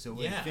to you. So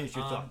finish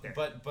your thought there.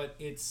 But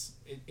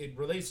it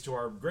relates to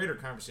our greater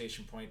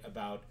conversation point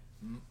about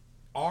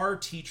are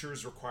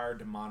teachers required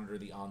to monitor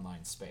the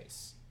online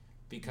space?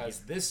 Because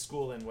this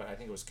school in what I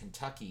think it was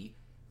Kentucky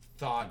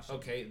thought,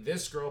 okay,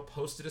 this girl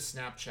posted a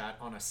Snapchat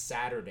on a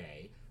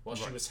Saturday while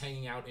she was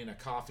hanging out in a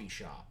coffee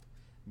shop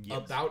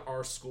about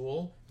our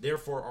school,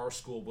 therefore our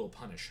school will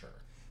punish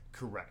her.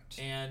 Correct.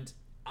 And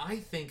I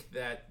think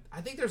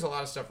there's a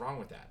lot of stuff wrong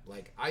with that.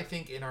 Like, I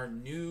think in our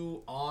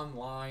new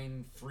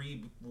online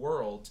free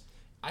world,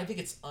 I think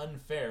it's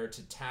unfair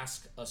to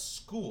task a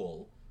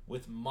school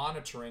with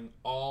monitoring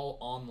all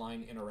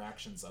online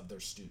interactions of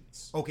their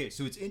students. Okay,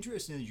 so it's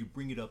interesting that you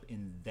bring it up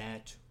in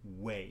that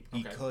way,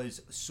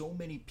 because so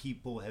many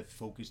people have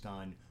focused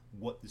on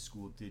what the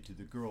school did to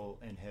the girl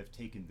and have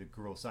taken the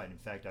girl's side. In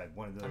fact,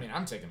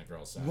 I'm taking the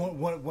girl's side.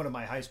 One of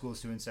my high school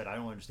students said, I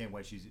don't understand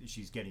why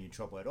she's getting in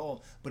trouble at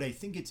all. But I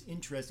think it's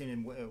interesting,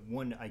 and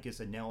one, I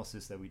guess,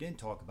 analysis that we didn't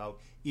talk about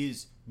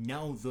is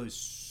now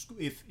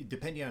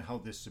depending on how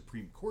this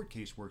Supreme Court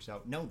case works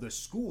out, now the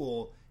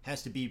school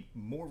has to be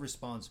more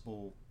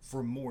responsible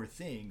for more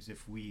things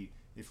if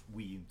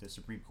the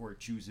Supreme Court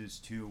chooses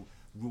to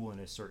rule in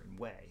a certain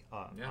way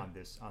on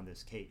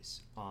this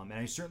case. And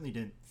I certainly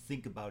didn't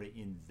think about it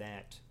in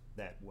that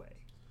way.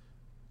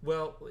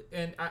 Well,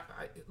 and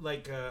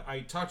I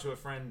talked to a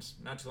friend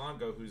not too long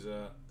ago who's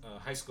a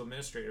high school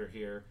administrator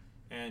here,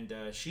 and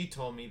she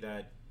told me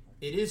that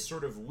it is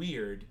sort of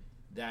weird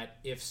that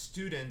if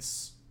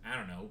students, I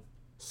don't know,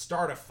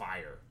 start a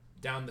fire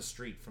down the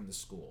street from the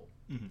school,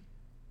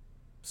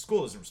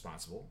 school isn't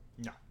responsible.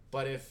 No.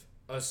 But if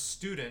a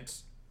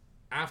student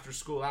after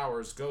school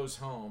hours goes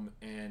home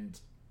and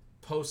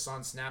posts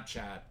on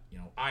Snapchat,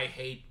 I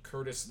hate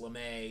Curtis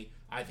LeMay,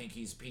 I think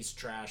he's a piece of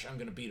trash, I'm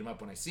going to beat him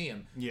up when I see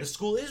him, the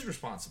school is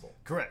responsible.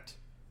 Correct.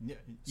 Yeah.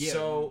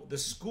 So the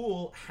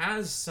school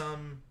has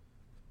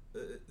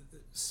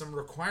some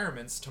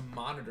requirements to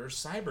monitor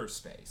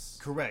cyberspace.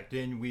 Correct,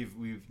 and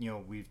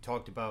we've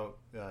talked about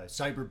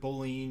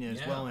cyberbullying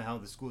as well, and how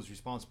the school is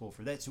responsible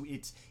for that. So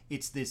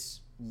it's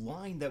this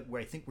line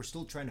where I think we're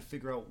still trying to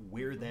figure out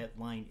where that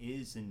line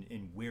is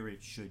and where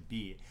it should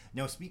be.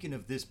 Now, speaking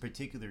of this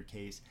particular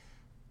case,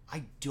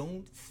 I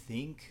don't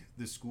think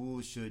the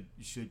school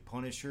should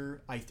punish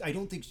her. I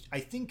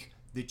think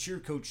the cheer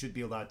coach should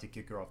be allowed to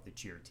kick her off the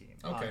cheer team.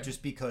 Okay.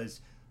 Just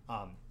because.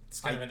 It's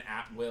kind of an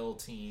at-will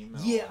team.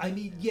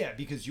 Yeah,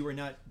 because you are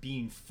not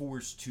being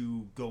forced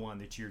to go on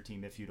the cheer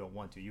team if you don't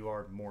want to. You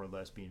are more or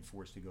less being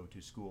forced to go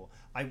to school.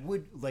 I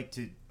would like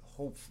to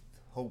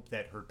hope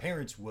that her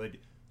parents would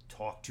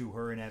talk to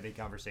her and have a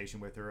conversation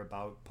with her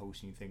about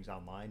posting things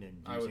online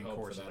and using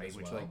coarse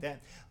language like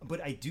that.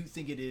 But I do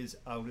think it is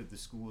out of the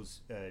school's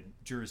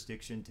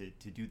jurisdiction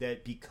to do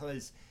that,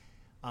 because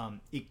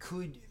it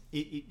could...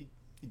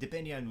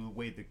 depending on the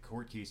way the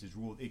court case is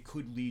ruled, it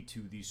could lead to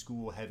the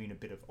school having a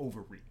bit of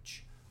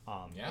overreach,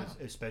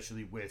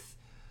 especially with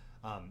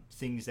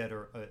things that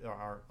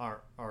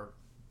are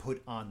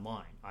put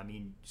online. I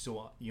mean,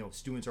 so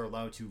students are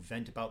allowed to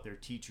vent about their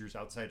teachers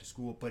outside of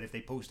school, but if they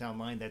post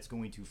online, that's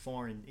going too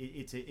far, and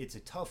it's a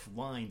tough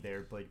line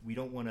there. But we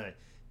don't want to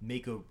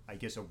make a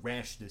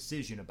rash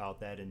decision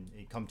about that and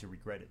come to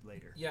regret it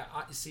later. Yeah,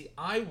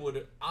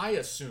 I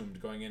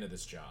assumed going into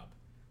this job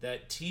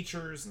that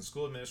teachers and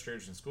school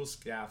administrators and school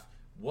staff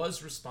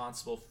was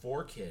responsible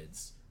for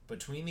kids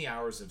between the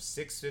hours of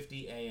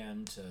 6:50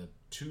 a.m. to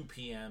 2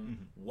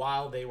 p.m.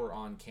 while they were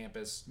on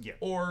campus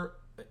or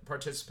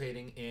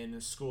participating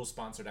in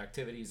school-sponsored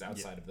activities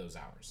outside of those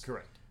hours.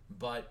 Correct.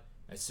 But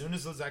as soon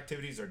as those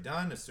activities are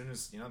done, as soon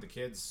as the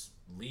kids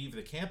leave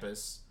the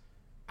campus,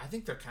 I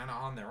think they're kind of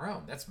on their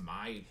own. That's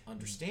my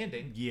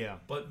understanding. Yeah.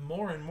 But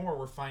more and more,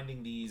 we're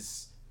finding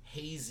these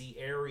hazy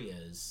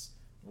areas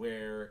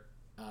where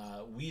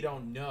we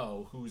don't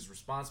know who's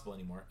responsible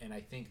anymore. And I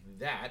think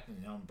that,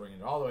 I'm bringing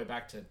it all the way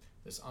back to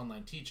this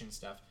online teaching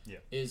stuff,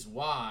 is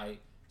why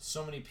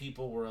so many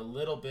people were a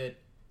little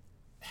bit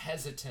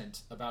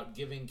hesitant about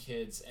giving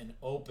kids an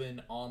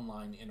open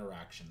online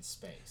interaction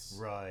space.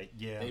 Right,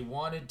 yeah. They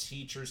wanted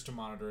teachers to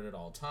monitor it at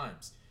all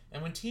times.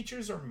 And when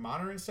teachers are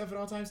monitoring stuff at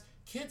all times,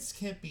 kids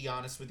can't be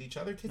honest with each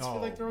other. Kids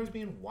feel like they're always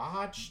being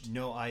watched.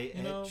 No, I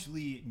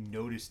actually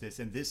noticed this,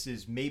 and this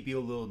is maybe a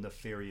little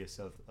nefarious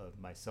of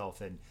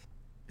myself. And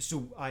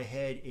so I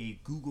had a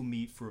Google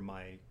Meet for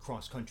my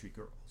cross-country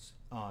girls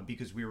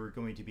because we were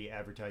going to be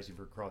advertising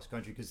for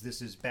cross-country, because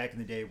this is back in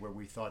the day where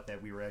we thought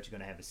that we were actually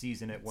going to have a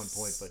season at one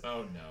point. But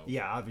oh, no.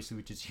 Yeah, obviously,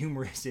 which is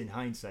humorous in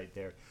hindsight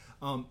there.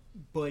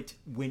 But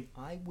when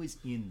I was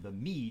in the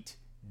meet,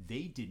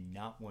 they did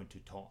not want to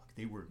talk.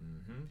 They were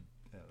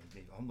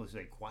they almost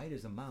like quiet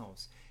as a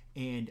mouse.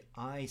 And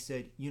I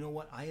said, you know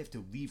what? I have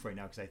to leave right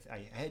now because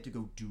I had to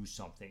go do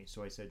something.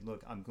 So I said,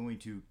 look, I'm going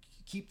to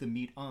keep the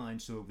meet on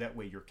so that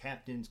way your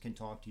captains can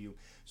talk to you.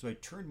 So I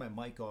turned my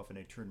mic off and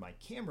I turned my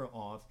camera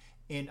off.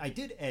 And I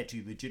did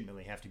actually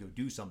legitimately have to go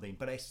do something,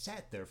 but I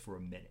sat there for a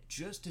minute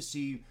just to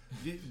see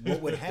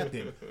what would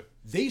happen.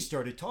 They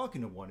started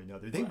talking to one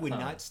another. They would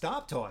not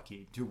stop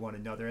talking to one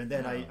another. And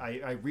then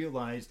I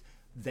realized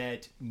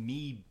that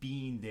me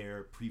being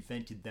there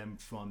prevented them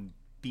from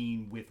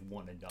being with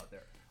one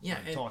another. Yeah,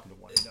 and talking to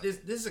one another.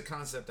 This is a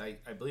concept I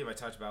believe I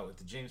talked about with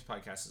the James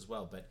podcast as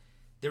well, but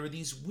there were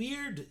these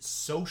weird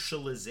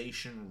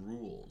socialization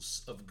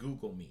rules of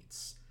Google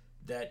Meets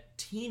that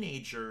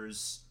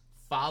teenagers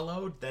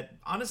followed that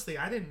honestly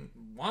I didn't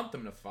want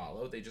them to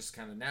follow. They just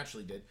kind of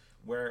naturally did,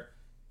 where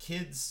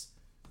kids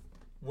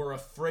were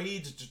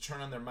afraid to turn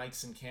on their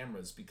mics and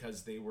cameras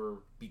because they were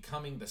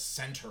becoming the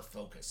center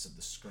focus of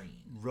the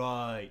screen.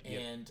 Right.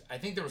 And I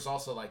think there was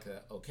also like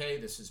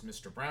this is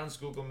Mr. Brown's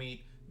Google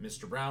Meet.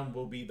 Mr. Brown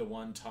will be the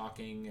one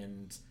talking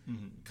and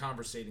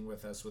conversating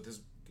with us with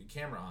his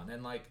camera on.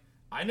 And like,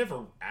 I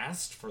never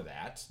asked for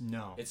that.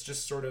 No. It's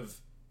just sort of,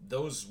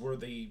 those were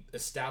the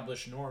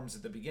established norms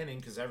at the beginning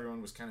because everyone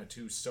was kind of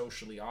too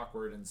socially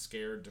awkward and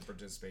scared to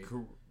participate.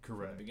 Correct.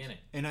 From the beginning.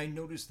 And I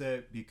noticed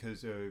that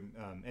because,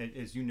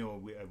 as you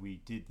know,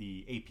 we did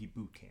the AP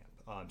boot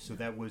camp. So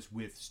that was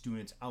with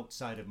students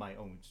outside of my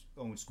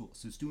own school.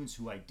 So students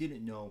who I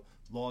didn't know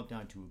logged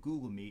onto a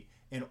Google Meet,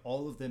 and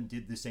all of them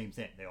did the same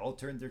thing. They all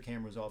turned their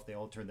cameras off. They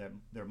all turned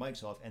their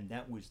mics off, and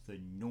that was the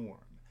norm.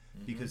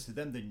 Because to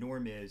them, the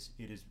norm is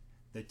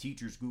the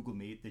teacher's Google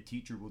Meet. The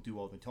teacher will do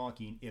all the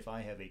talking. If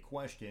I have a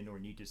question or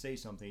need to say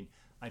something,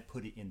 I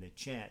put it in the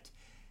chat.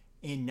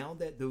 And now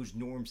that those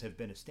norms have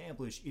been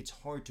established, it's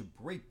hard to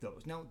break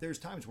those. Now, there's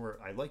times where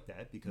I like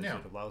that because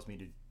it allows me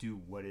to do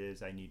what it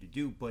is I need to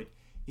do. But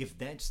if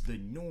that's the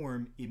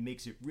norm, it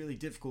makes it really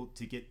difficult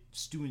to get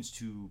students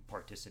to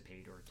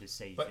participate or to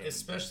say But things.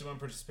 especially when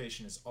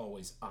participation is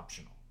always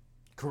optional.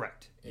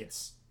 Correct.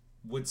 It's,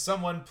 would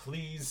someone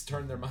please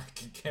turn their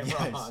mic and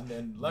camera on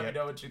and let me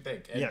know what you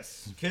think? And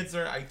kids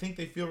I think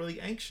they feel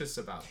really anxious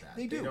about that.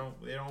 They do.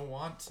 They don't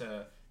want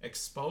to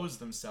expose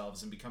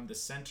themselves and become the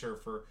center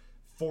for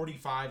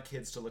 45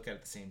 kids to look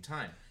at the same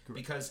time. Correct.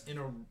 Because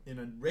in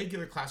a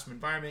regular classroom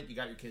environment, you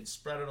got your kids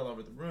spread out all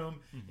over the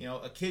room. You know,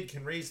 a kid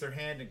can raise their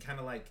hand and kind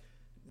of like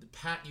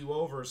pat you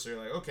over, so you're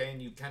like, okay,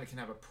 and you kind of can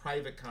have a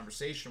private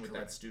conversation with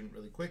that student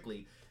really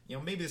quickly. You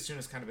know, maybe the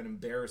student has kind of an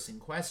embarrassing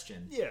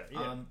question. Yeah.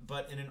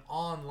 But in an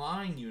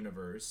online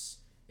universe,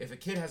 if a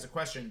kid has a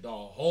question, the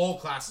whole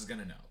class is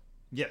going to know.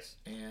 Yes.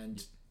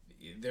 And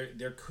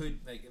there could,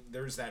 like,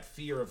 there's that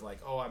fear of like,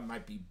 oh, I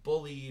might be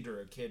bullied, or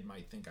a kid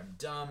might think I'm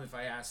dumb if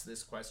I ask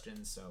this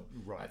question. So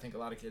I think a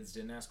lot of kids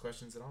didn't ask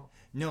questions at all.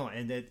 No,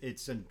 and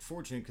it's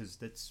unfortunate because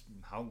that's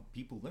how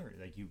people learn.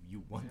 Like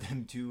you want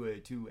them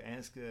to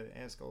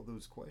ask all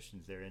those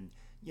questions there, and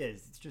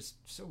it's just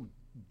so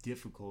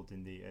difficult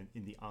in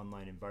the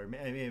online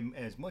environment. I mean,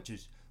 as much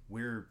as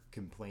we're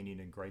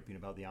complaining and griping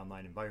about the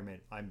online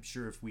environment, I'm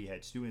sure if we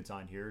had students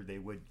on here, they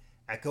would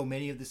echo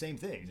many of the same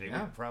things. They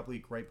would probably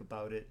gripe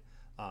about it.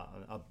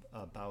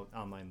 About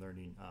online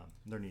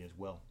learning as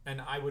well. And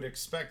I would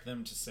expect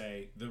them to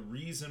say the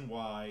reason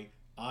why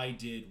I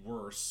did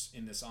worse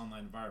in this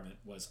online environment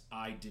was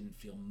I didn't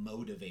feel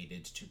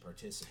motivated to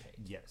participate.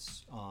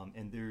 Yes,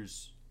 and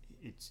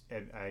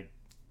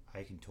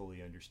I can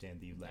totally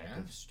understand the lack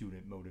of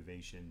student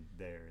motivation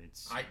there.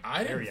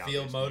 I didn't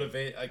feel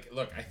motivated. Like,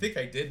 look, I think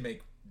I did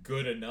make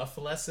good enough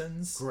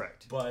lessons.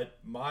 Correct. But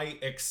my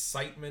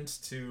excitement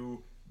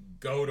to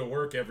go to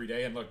work every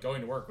day, and look, going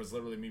to work was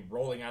literally me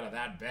rolling out of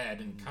that bed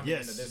and coming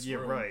into this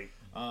room. Right.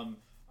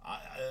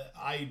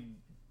 I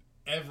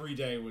every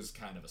day was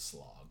kind of a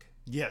slog.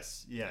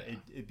 Yes,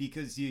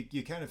 because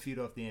you kind of feed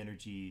off the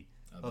energy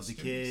of the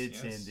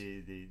kids,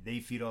 and they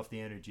feed off the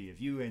energy of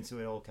you, and so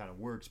it all kind of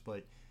works.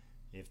 But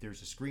if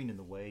there's a screen in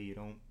the way, you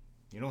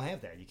don't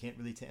have that. You can't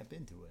really tap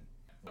into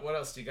it. What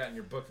else do you got in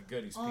your book of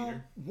goodies,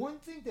 Peter? One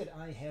thing that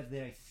I have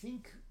that I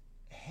think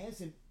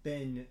hasn't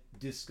been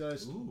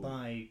discussed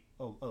by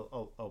a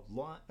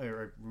lot,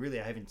 or really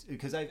I haven't,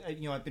 because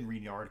I've been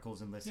reading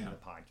articles and listening to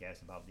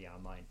podcasts about the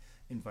online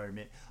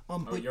environment.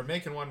 But you're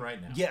making one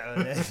right now.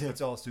 Yeah,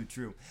 that's also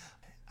true.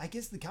 I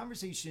guess the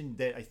conversation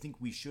that I think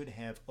we should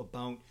have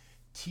about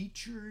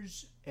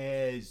teachers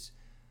as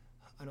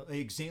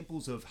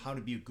examples of how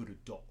to be a good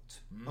adult.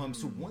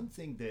 So one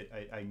thing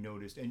that I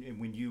noticed, and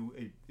when you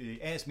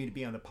asked me to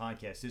be on the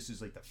podcast, this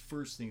is like the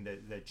first thing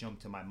that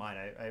jumped to my mind.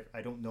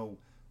 I don't know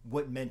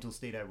what mental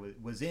state I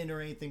was in or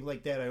anything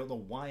like that. I don't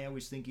know why I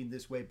was thinking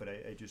this way, but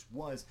I just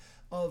was.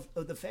 Of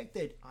the fact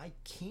that I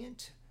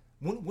can't...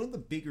 One of the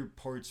bigger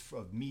parts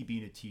of me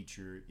being a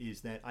teacher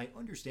is that I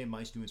understand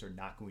my students are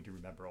not going to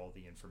remember all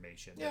the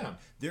information. Yeah,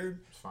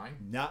 they're fine.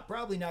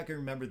 Probably not going to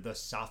remember the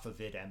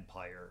Safavid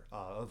Empire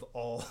of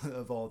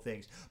all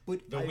things.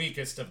 But the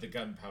weakest of the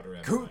gunpowder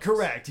empires.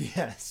 Correct.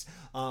 Yes.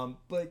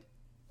 But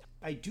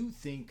I do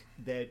think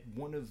that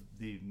one of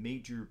the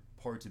major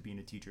parts of being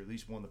a teacher, at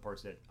least one of the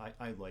parts that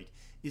I like,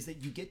 is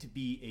that you get to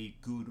be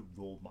a good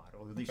role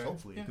model, or at least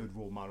hopefully a good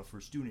role model for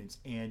students.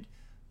 And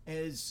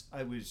as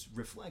I was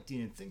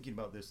reflecting and thinking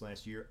about this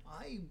last year,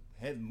 I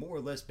have more or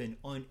less been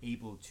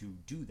unable to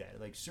do that.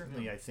 Like,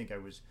 certainly I think I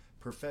was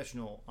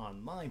professional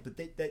online, but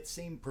that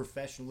same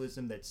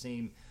professionalism, that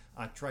same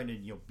trying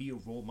to be a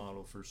role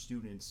model for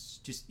students,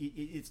 just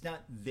it's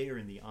not there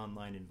in the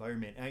online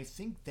environment. And I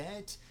think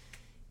that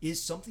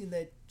is something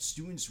that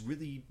students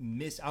really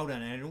miss out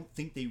on, and I don't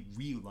think they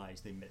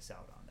realize they miss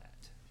out on that.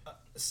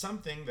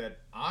 Something that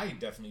I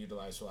definitely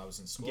utilized while I was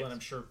in school, and I'm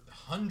sure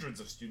hundreds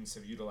of students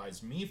have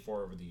utilized me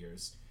for over the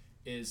years,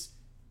 is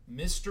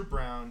Mr.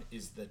 Brown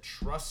is the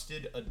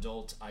trusted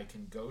adult I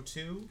can go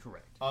to.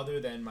 Correct. Other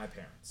than my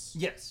parents.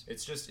 Yes.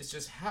 It's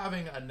just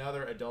having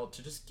another adult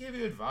to just give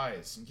you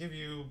advice and give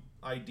you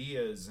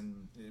ideas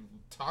and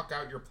talk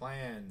out your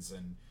plans,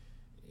 and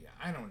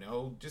I don't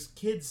know, just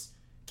kids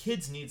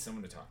need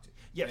someone to talk to.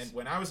 Yes. And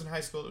when I was in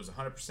high school, it was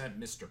 100%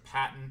 Mr.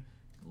 Patton.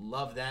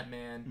 Love that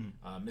man.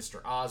 Mr.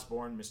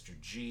 Osborne, Mr.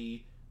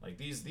 G. Like,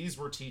 these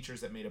were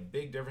teachers that made a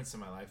big difference in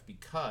my life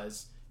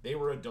because they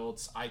were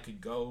adults I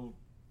could go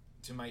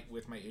to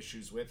with my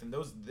issues with, and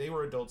they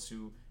were adults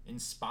who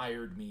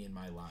inspired me in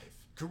my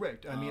life.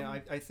 Correct. I mean,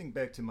 I think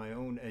back to my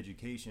own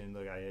education.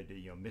 Like, I had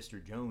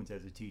Mr. Jones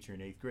as a teacher in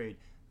 8th grade.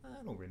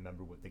 I don't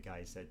remember what the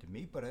guy said to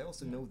me, but I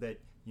also know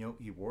that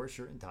he wore a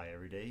shirt and tie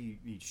every day.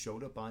 He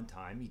showed up on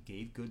time. He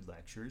gave good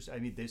lectures. I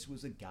mean, this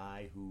was a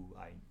guy who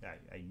I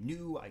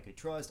knew, I could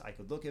trust. I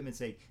could look at him and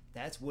say,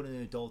 that's what an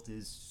adult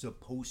is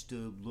supposed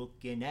to look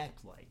and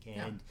act like.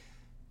 And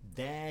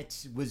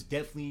that was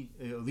definitely,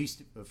 at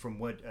least from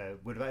what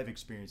I've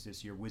experienced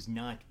this year, was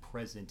not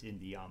present in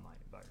the online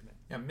environment.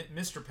 Yeah,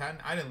 Mr. Patton,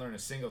 I didn't learn a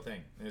single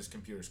thing in his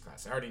computers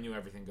class. I already knew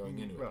everything going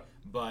into it.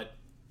 But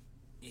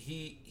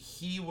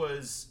he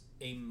was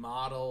a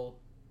model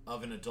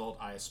of an adult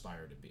I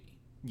aspire to be.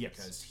 Yes.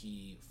 Because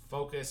he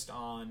focused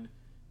on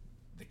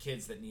the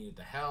kids that needed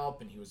the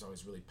help, and he was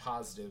always a really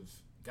positive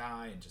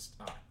guy and just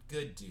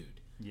good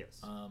dude.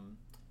 Yes.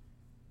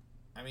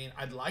 I mean,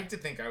 I'd like to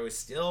think I was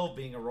still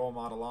being a role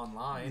model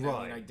online. Right.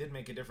 I mean, I did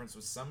make a difference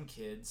with some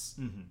kids,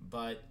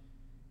 but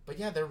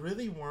yeah, there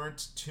really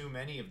weren't too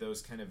many of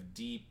those kind of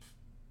deep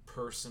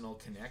personal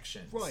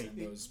connections, Right. and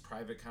those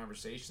private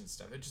conversation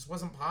stuff. It just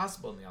wasn't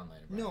possible in the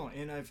online environment.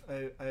 No, and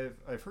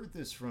I've heard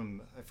this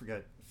from I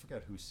forgot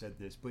who said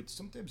this, but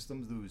sometimes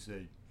some of those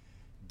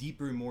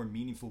deeper and more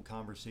meaningful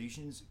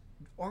conversations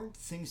aren't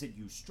things that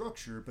you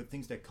structure, but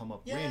things that come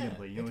up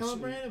randomly. They come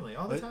up randomly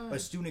all the time. A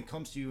student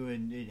comes to you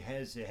and it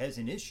has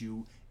an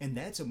issue, and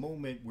that's a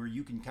moment where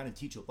you can kind of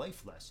teach a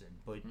life lesson,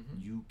 but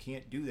you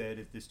can't do that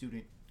if the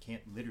student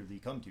can't literally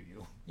come to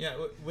you.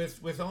 Yeah,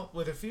 with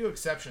a few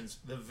exceptions,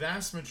 the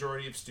vast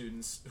majority of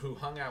students who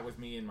hung out with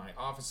me in my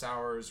office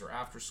hours or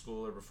after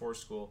school or before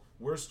school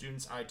were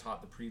students I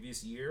taught the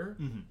previous year,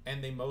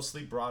 and they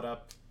mostly brought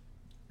up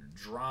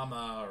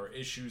drama or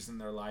issues in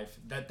their life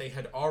that they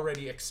had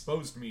already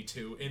exposed me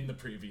to in the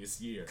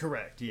previous year.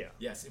 Correct, yeah.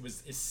 Yes, it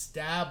was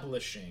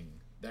establishing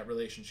that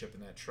relationship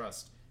and that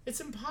trust. It's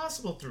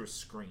impossible through a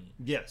screen.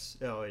 Yes,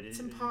 it's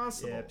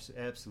impossible. It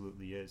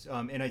absolutely is.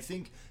 And I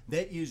think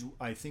that is,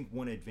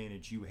 one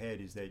advantage you had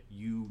is that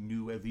you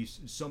knew at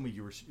least some of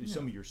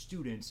your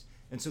students,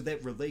 and so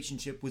that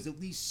relationship was at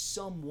least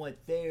somewhat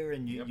there,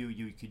 and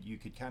you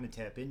could kind of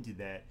tap into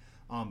that.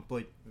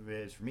 But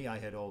as for me, I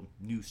had all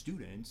new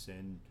students,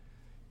 and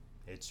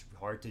it's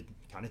hard to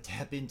kind of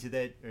tap into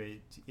that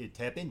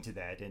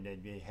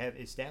and have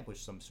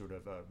established some sort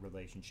of a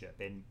relationship.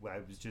 And I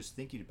was just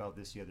thinking about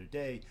this the other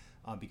day,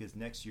 because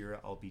next year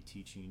I'll be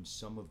teaching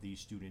some of these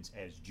students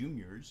as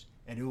juniors,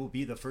 and it will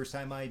be the first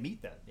time I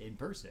meet them in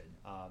person.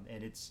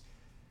 And it's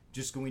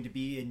just going to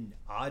be an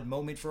odd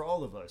moment for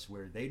all of us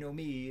where they know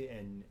me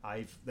and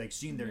I've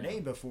seen their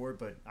name before,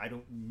 but I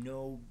don't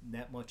know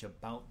that much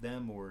about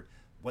them or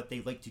what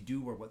they like to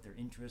do or what their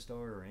interests are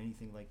or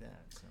anything like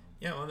that. So.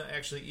 Yeah, well,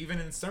 actually,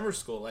 even in summer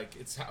school,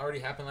 it's already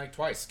happened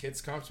twice.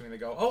 Kids come up to me and they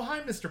go, "Oh,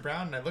 hi, Mr.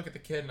 Brown," and I look at the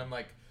kid and I'm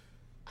like,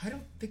 "I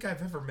don't think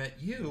I've ever met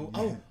you."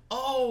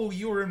 Oh,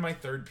 you were in my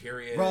third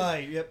period.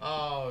 Right. Yep.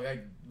 Oh, I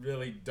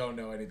really don't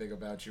know anything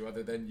about you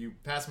other than you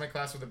passed my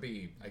class with a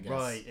B, I guess.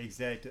 Right.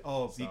 Exactly.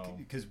 Oh,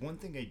 because one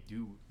thing I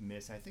do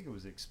miss, I think I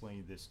was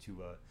explaining this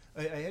to.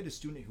 I had a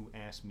student who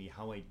asked me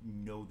how I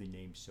know the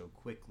name so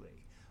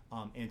quickly.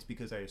 And it's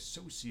because I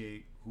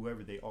associate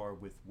whoever they are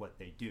with what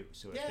they do.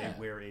 So if they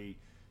wear a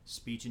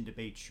speech and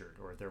debate shirt,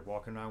 or if they're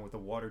walking around with a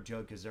water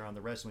jug because they're on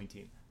the wrestling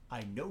team,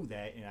 I know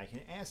that, and I can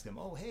ask them,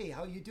 "Oh, hey,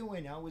 how you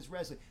doing? How was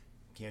wrestling?"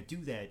 Can't do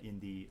that in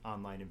the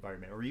online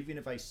environment. Or even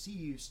if I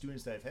see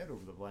students that I've had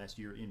over the last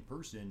year in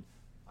person,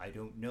 I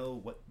don't know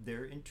what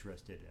they're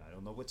interested in. I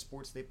don't know what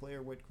sports they play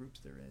or what groups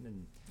they're in,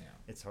 and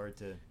it's hard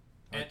to...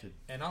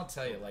 And I'll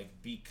tell you,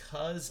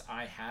 because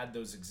I had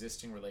those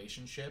existing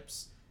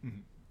relationships...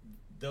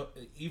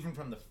 even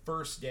from the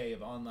first day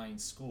of online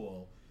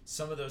school,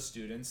 some of those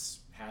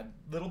students had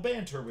little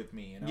banter with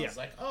me, and I was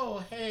like,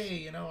 "Oh,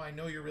 hey, I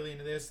know you're really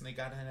into this," and they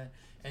got in it.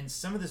 And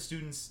some of the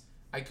students,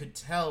 I could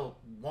tell,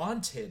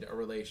 wanted a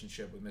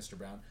relationship with Mr.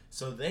 Brown,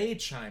 so they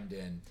chimed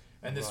in.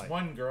 And this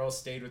one girl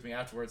stayed with me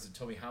afterwards and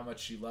told me how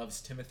much she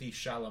loves Timothée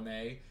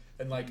Chalamet,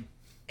 and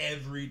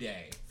every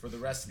day for the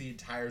rest of the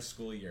entire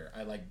school year,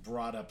 I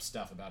brought up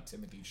stuff about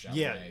Timothée Chalamet.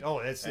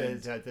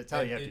 Yeah. That's how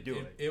you have to do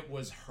it. It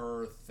was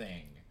her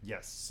thing.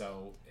 Yes.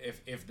 So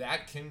if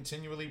that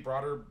continually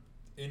brought her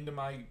into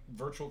my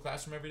virtual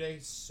classroom every day,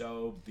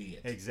 so be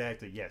it.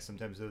 Exactly. Yeah.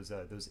 Sometimes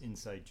those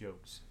inside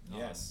jokes,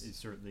 it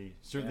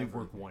certainly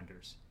work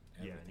wonders.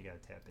 Everything. Yeah, you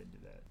got to tap into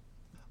that.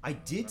 I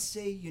did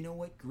say, you know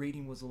what,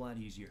 grading was a lot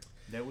easier.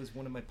 That was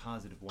one of my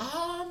positive ones.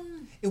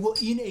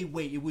 In a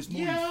way, it was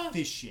more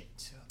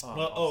efficient.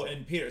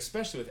 And Peter,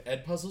 especially with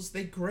Ed Puzzles,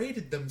 they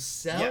graded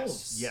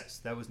themselves. Yes,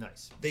 that was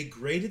nice. They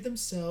graded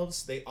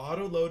themselves. They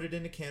auto-loaded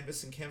into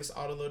Canvas, and Canvas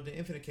auto-loaded into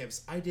Infinite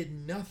Canvas. I did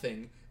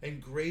nothing, and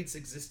grades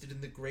existed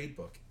in the grade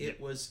book. It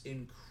was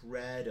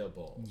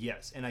incredible.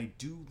 Yes, and I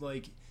do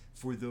like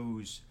for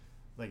those...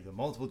 the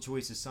multiple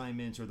choice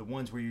assignments or the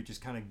ones where you're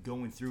just kind of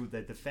going through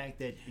that, the fact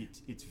that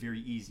it's very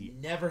easy. You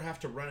never have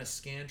to run a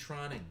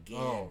Scantron again.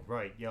 Oh,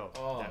 right.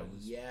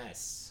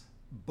 Yes.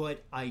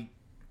 But I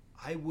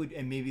would,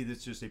 and maybe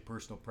that's just a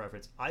personal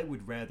preference, I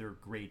would rather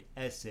grade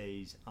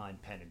essays on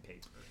pen and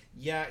paper.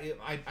 Yeah,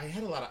 I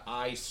had a lot of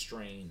eye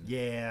strain.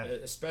 Yeah.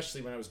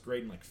 Especially when I was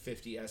grading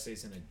 50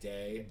 essays in a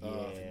day.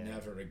 Yeah.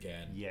 Never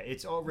again. Yeah,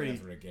 it's already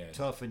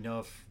tough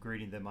enough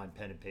grading them on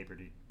pen and paper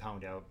to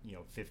pound out,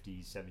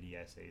 50, 70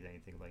 essays,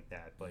 anything like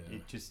that. But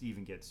it just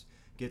even gets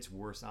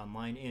worse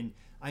online. And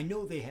I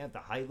know they have the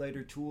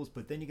highlighter tools,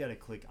 but then you got to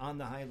click on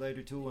the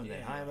highlighter tool and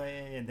then highlight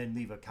it and then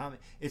leave a comment.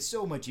 It's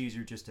so much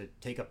easier just to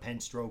take a pen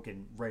stroke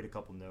and write a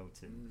couple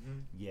notes.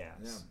 And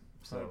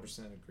 100%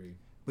 agree.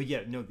 But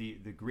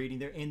the grading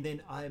there, and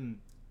then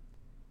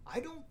I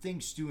don't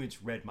think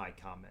students read my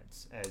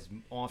comments as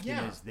often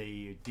as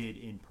they did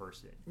in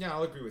person. Yeah,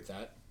 I'll agree with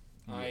that.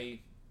 Yeah.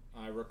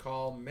 I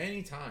recall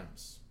many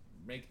times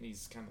making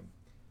these kind of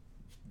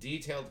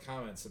detailed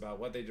comments about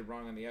what they did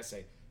wrong on the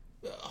essay,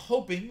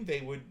 hoping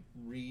they would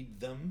read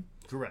them.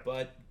 Correct.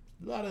 But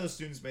a lot of those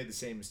students made the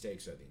same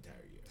mistakes throughout the entire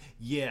year.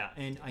 Yeah,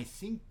 and I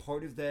think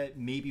part of that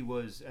maybe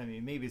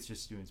maybe it's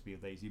just students being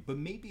lazy, but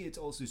maybe it's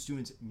also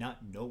students not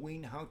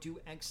knowing how to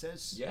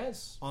access.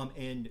 Yes.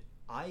 And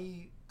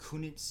I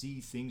couldn't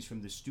see things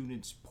from the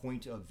student's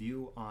point of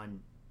view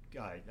on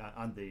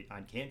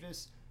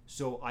Canvas,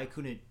 so I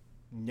couldn't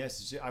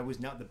necessarily. I was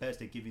not the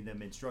best at giving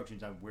them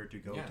instructions on where to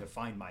go to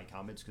find my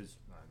comments because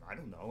I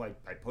don't know.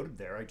 I put them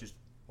there. I just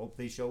hope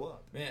they show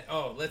up. Man,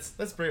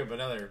 let's bring up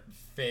another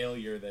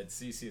failure that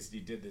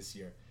CCSD did this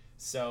year.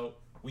 So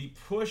we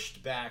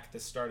pushed back the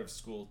start of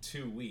school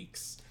 2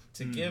 weeks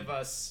to give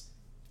us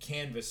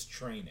Canvas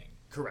training.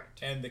 Correct.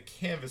 And the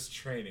Canvas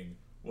training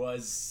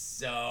was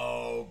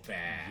so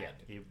bad.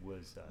 Yeah, it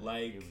was.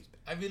 It was bad.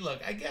 I mean,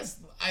 look, I guess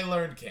I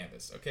learned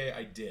Canvas. Okay,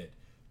 I did.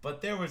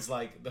 But there was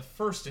like the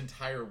first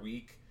entire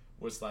week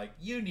was like,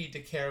 you need to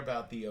care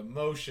about the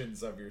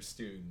emotions of your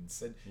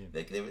students. And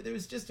like, there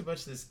was just a bunch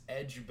of this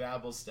edge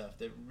babble stuff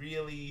that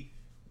really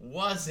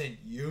wasn't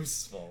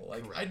useful.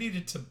 Like, Correct. I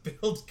needed to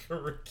build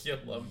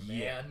curriculum,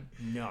 man.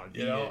 No,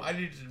 you know, I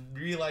needed to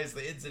realize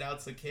the ins and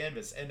outs of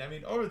Canvas. And I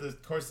mean, over the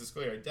course of the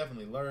school year, I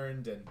definitely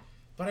learned.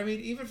 But I mean,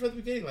 even from the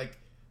beginning, like,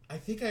 I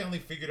think I only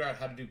figured out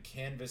how to do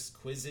Canvas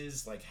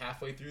quizzes like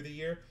halfway through the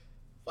year.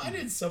 Why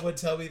didn't someone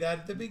tell me that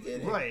at the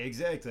beginning? Right,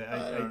 exactly.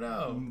 I don't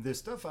know. The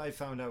stuff I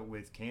found out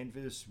with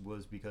Canvas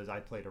was because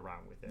I played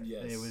around with it.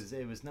 Yes.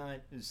 It was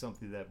not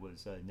something that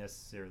was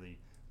necessarily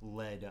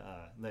led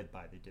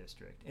by the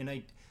district. And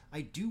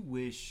I do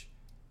wish,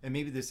 and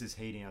maybe this is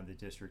hating on the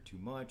district too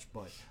much,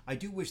 but I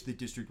do wish the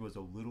district was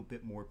a little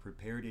bit more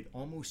prepared. It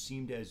almost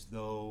seemed as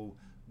though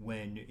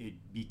when it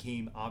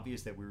became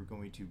obvious that we were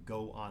going to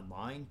go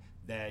online,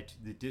 that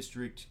the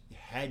district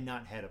had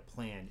not had a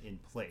plan in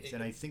place.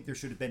 And I think there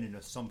should have been an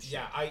assumption.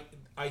 Yeah,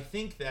 I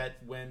think that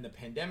when the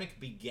pandemic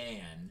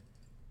began,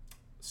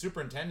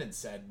 superintendent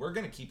said, we're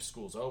going to keep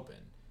schools open.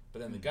 But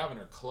then the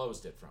governor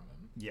closed it from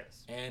him.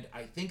 Yes. And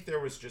I think there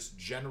was just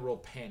general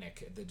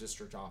panic at the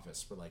district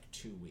office for like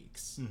 2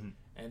 weeks. Mm-hmm.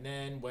 And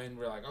then when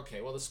we're like,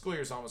 okay, well, the school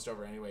year's almost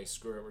over anyway,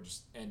 screw it, we're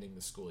just ending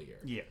the school year.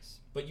 Yes.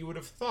 But you would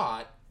have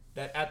thought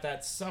that at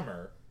that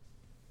summer,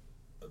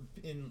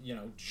 in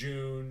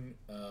June,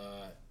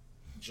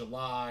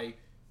 July,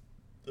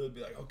 it would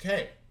be like,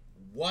 okay,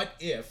 what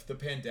if the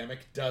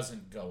pandemic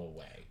doesn't go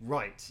away?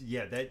 Right.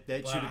 Yeah. That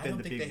should have been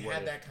the big. I don't think they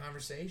had that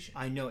conversation.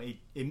 I know it,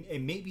 and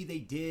maybe they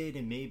did,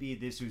 and maybe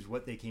this was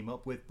what they came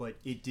up with, but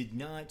it did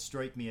not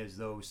strike me as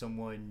though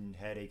someone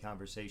had a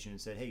conversation and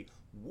said, "Hey,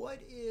 what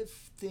if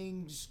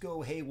things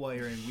go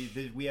haywire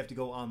and we have to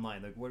go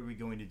online? Like, what are we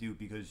going to do?"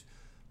 Because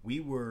we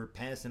were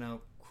passing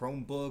out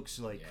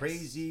Chromebooks like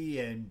crazy,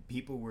 and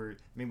people were.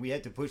 I mean, we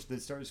had to push the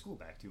start of school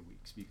back 2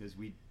 weeks because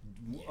we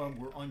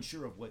were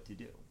unsure of what to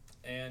do.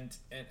 And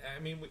I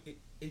mean,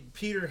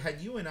 Peter, had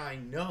you and I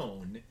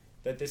known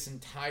that this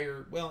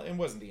entire, well, it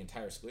wasn't the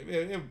entire school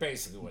year. It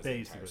basically was the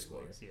entire school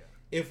year.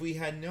 Yeah. If we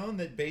had known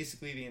that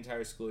basically the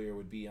entire school year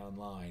would be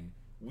online,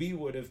 we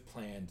would have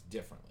planned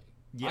differently.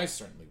 Yeah. I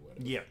certainly would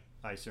have. Yeah,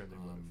 I certainly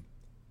would have.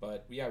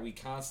 But yeah, we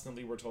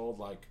constantly were told,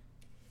 like,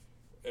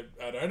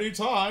 at any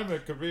time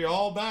it could be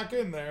all back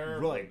in there.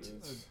 Right.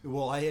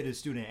 Well, I had a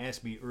student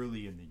ask me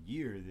early in the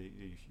year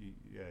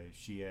that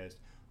she asked,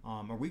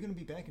 "Are we going to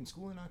be back in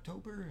school in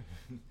October?"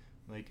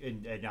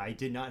 and I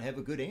did not have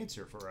a good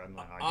answer for her.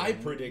 I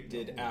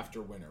predicted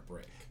after winter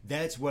break.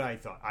 That's what I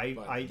thought.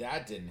 But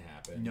that didn't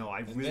happen. No,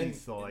 I really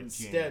thought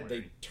instead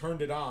January. they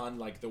turned it on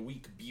like the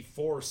week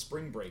before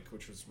spring break,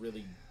 which was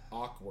really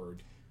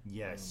awkward.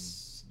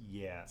 Yes,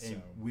 yeah, so.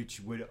 and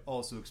which would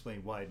also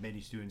explain why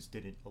many students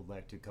didn't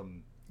elect to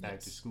come back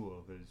to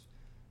school, because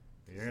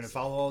you're going to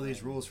follow all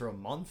these rules for a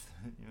month.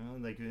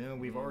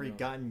 We've already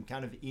gotten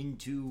kind of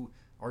into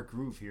our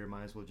groove here.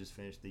 Might as well just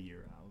finish the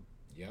year out.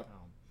 Yep.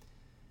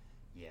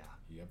 Yeah.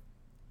 Yep.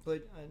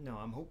 But no,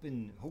 I'm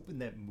hoping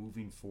that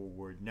moving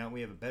forward, now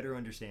we have a better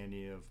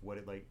understanding of what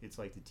it's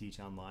like to teach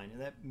online, and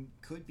that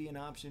could be an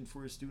option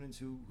for students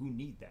who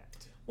need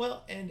that.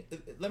 Well, and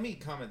let me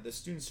comment: the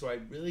students who I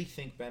really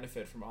think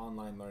benefit from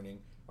online learning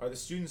are the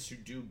students who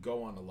do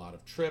go on a lot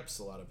of trips,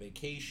 a lot of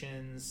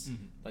vacations.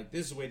 Mm-hmm. Like,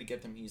 this is a way to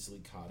get them easily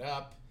caught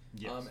up.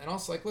 Yes. And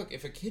also, like, look,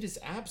 if a kid is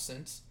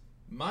absent,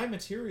 my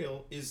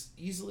material is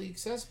easily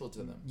accessible to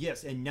them.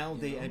 Yes, and now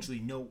they actually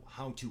know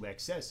how to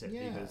access it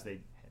because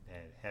they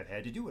have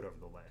had to do it over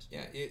the last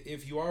year.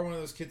 If you are one of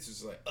those kids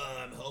who's like,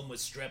 I'm home with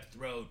strep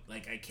throat,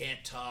 like, I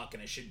can't talk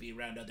and I should be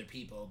around other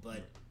people,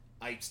 but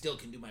I still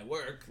can do my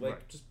work,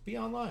 just be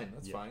online.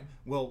 That's fine.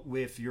 Well,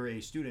 if you're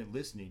a student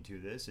listening to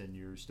this and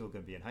you're still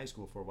going to be in high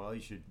school for a while,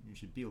 you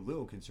should be a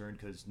little concerned,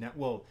 because now,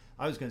 well,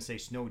 I was going to say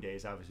snow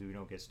days. Obviously, we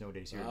don't get snow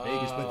days here in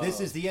Vegas, but this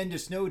is the end of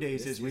snow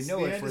days as we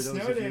know it for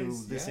those of you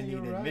listening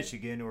in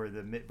Michigan or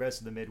the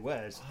rest of the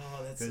Midwest.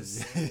 Oh, that's so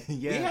sad.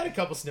 We had a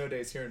couple snow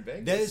days here in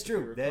Vegas. That is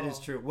true. That is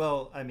true.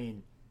 Well, I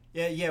mean,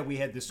 yeah, we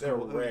had the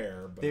school. They're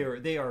rare.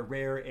 But... They are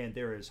rare, and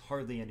there is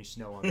hardly any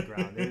snow on the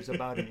ground. There's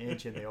about an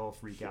inch, and they all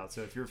freak out.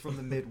 So if you're from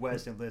the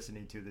Midwest and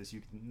listening to this,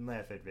 you can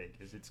laugh at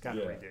Vegas. It's kind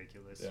of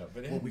ridiculous. Yeah,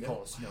 but what we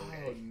call a snow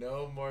day.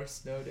 No more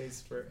snow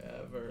days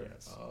forever.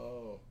 Yes.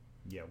 Oh.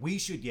 Yeah, we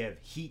should have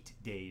heat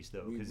days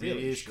though, because really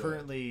it is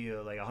currently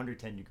like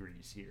 110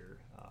 degrees here.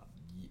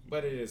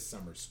 But it is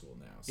summer school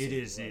now. So it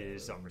is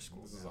summer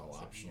school. This is all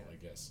optional, I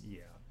guess. Yeah.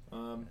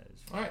 All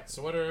right.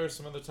 So, what are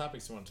some other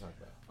topics you want to talk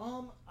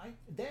about?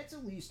 That's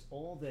at least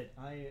all that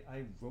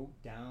I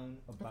wrote down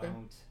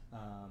about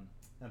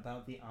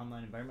about the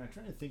online environment. I'm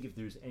trying to think if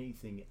there's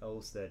anything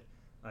else that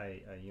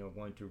I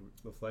want to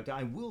reflect on.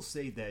 I will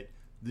say that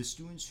the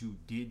students who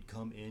did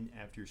come in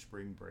after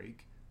spring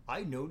break,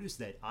 I noticed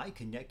that I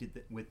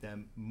connected with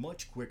them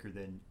much quicker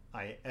than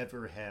I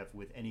ever have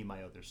with any of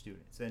my other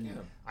students. And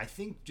I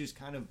think just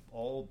kind of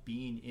all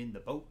being in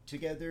the boat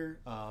together,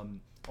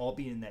 all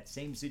being in that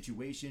same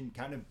situation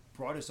kind of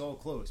brought us all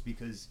close,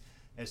 because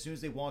as soon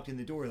as they walked in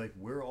the door, like,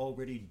 we're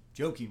already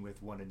joking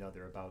with one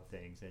another about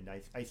things. And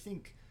I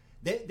think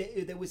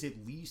that was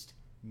at least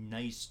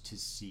nice to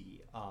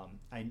see,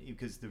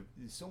 because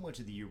so much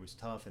of the year was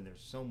tough and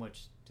there's so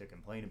much to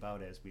complain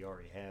about, as we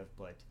already have,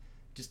 but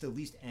just at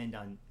least end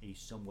on a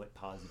somewhat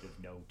positive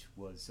note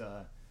was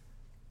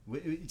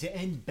to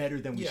end better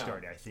than we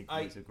started. I think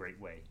was a great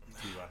way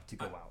to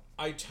go out.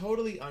 I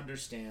totally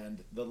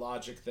understand the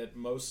logic that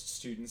most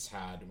students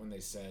had when they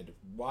said,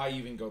 why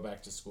even go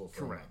back to school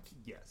for a month?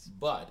 Yes.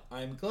 But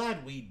I'm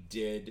glad we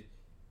did,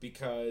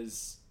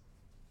 because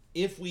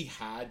if we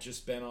had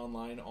just been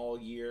online all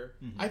year,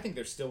 I think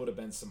there still would have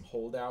been some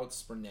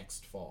holdouts for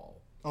next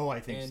fall. Oh,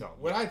 I think so.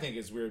 What I think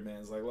is weird, man,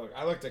 is like, look,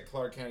 I looked at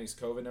Clark County's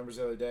COVID numbers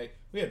the other day.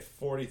 We had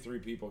 43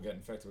 people get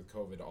infected with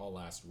COVID all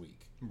last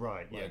week.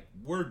 Right, like,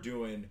 we're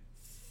doing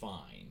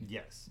fine.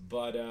 Yes.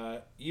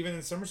 But even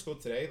in summer school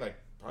today, like,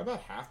 probably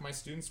about half my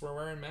students were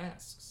wearing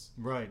masks.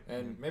 Right.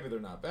 And maybe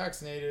they're not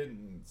vaccinated,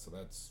 and so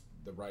that's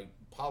the right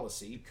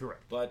policy.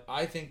 Correct. But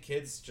I think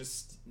kids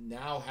just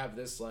now have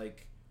this,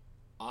 like,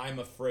 I'm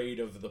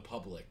afraid of the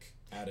public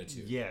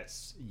attitude.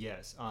 Yes.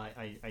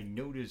 I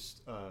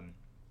noticed...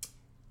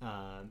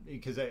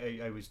 because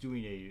I was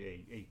doing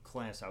a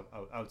class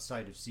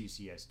outside of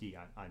CCSD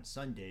on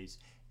Sundays,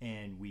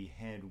 and we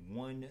had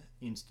one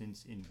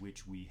instance in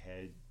which we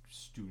had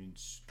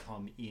students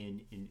come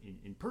in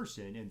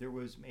person, and there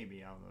was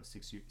maybe, I don't know,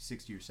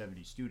 60 or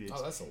 70 students.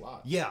 Oh, that's a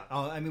lot. Yeah,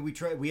 I mean,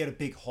 we had a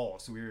big hall,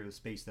 so we were able to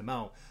space them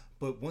out.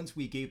 But once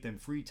we gave them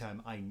free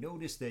time, I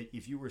noticed that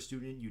if you were a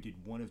student, you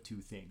did one of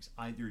two things.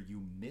 Either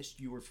you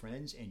missed your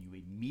friends and you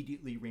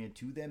immediately ran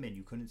to them and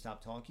you couldn't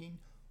stop talking,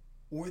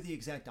 or the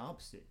exact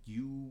opposite.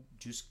 You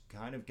just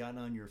kind of got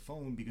on your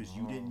phone because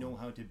you didn't know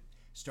how to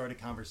start a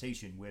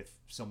conversation with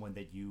someone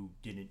that you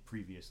didn't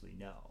previously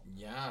know.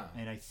 Yeah.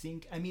 And I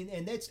think,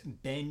 and that's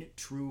been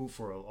true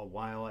for a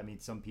while. I mean,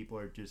 some people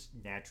are just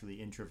naturally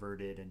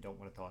introverted and don't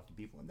want to talk to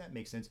people, and that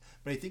makes sense.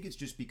 But I think it's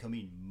just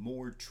becoming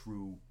more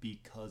true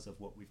because of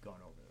what we've gone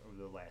over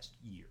the last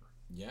year.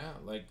 Yeah,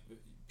 like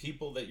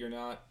people that you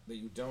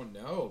don't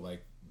know,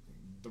 like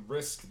the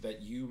risk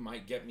that you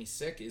might get me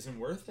sick isn't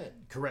worth it.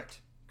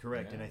 Correct.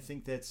 Yeah. And I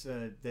think that's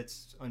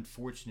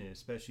unfortunate,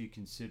 especially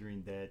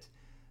considering that,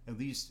 at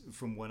least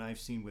from what I've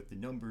seen with the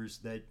numbers,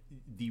 that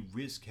the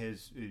risk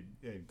has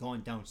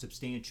gone down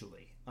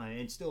substantially.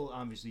 And still,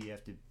 obviously, you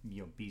have to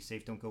be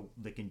safe. Don't go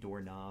licking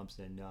doorknobs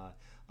and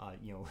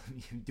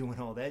doing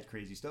all that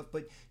crazy stuff.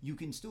 But you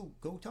can still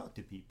go talk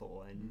to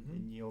people,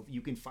 and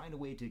you can find a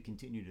way to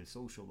continue to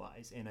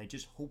socialize. And I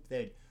just hope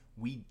that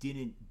we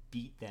didn't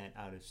beat that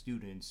out of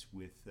students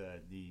with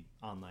the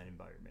online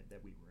environment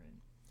that we were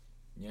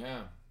in.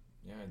 Yeah.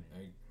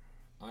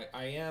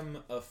 I am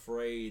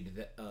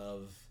afraid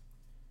of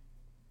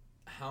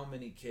how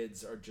many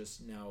kids are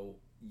just now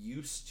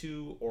used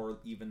to or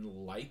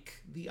even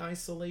like the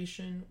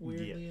isolation,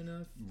 weirdly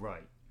enough.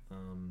 Right.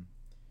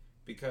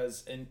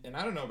 Because, and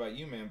I don't know about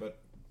you, man,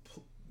 but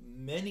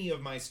many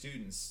of my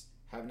students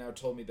have now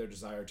told me their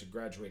desire to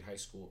graduate high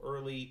school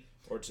early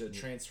or to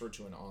transfer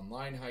to an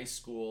online high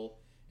school.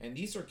 And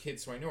these are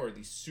kids who I know are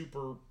these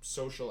super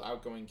social,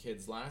 outgoing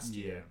kids last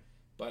year.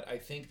 But I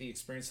think the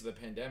experience of the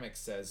pandemic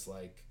says,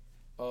 like,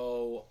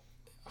 oh,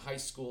 high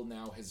school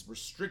now has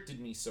restricted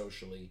me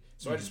socially,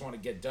 so I just want to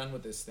get done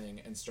with this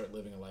thing and start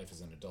living a life as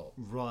an adult.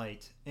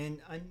 Right. And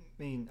I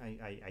mean,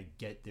 I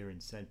get their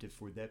incentive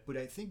for that, but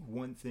I think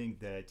one thing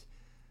that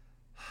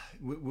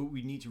what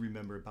we need to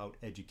remember about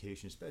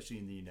education, especially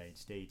in the United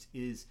States,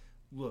 is,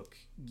 look,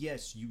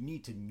 yes, you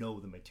need to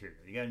know the material.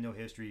 You got to know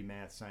history,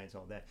 math, science,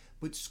 all that.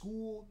 But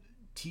school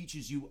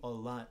teaches you a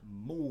lot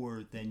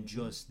more than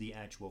just the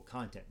actual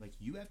content. Like,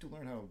 you have to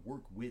learn how to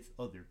work with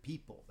other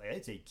people.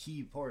 That's a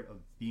key part of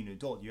being an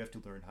adult. You have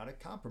to learn how to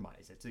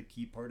compromise. That's a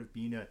key part of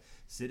being a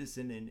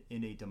citizen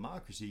in a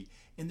democracy.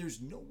 And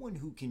there's no one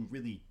who can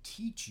really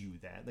teach you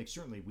that. Like,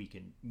 certainly we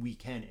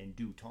can and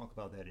do talk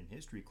about that in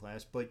history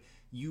class, but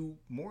you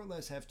more or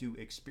less have to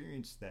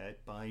experience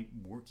that by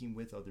working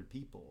with other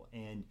people.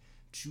 And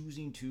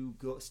choosing to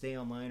stay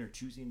online or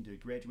choosing to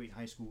graduate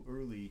high school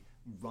early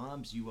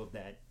robs you of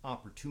that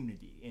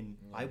opportunity. And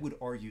I would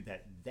argue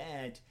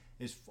that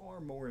is far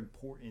more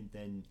important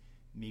than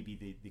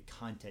maybe the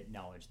content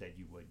knowledge that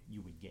you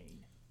would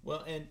gain.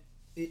 Well, and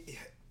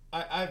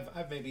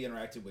I've maybe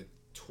interacted with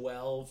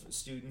 12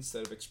 students that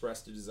have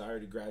expressed a desire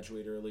to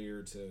graduate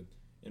earlier, to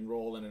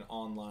enroll in an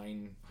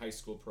online high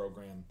school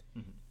program.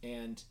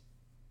 And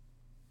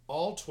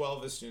all 12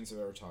 of the students I've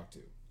ever talked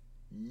to,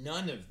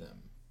 none of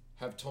them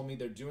have told me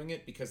they're doing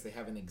it because they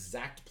have an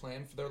exact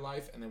plan for their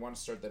life and they want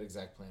to start that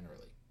exact plan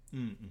early.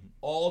 Mm-hmm.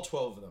 All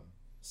 12 of them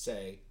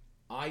say,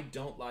 I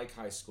don't like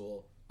high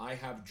school. I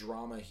have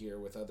drama here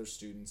with other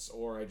students,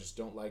 or I just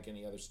don't like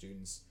any other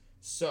students.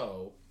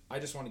 So I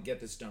just want to get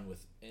this done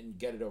with and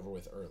get it over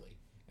with early.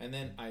 And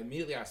then I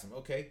immediately ask them,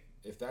 okay,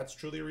 if that's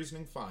truly a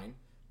reasoning, fine.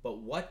 But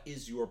what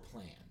is your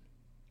plan?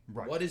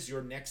 Right. What is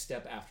your next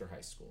step after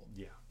high school?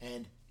 Yeah.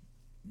 And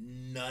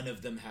none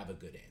of them have a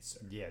good answer.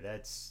 Yeah,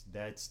 that's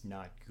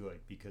not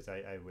good, because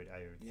I would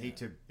hate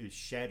to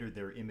shatter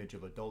their image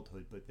of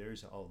adulthood, but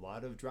there's a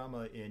lot of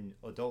drama in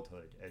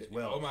adulthood as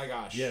well. Oh my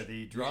gosh. Yeah,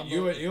 the drama.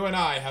 You and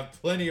I have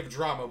plenty of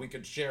drama we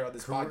could share on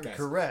this podcast.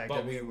 Correct.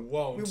 But we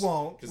won't. We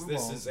won't. Because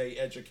this is a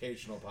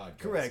educational podcast.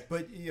 Correct.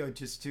 But,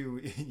 just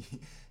to,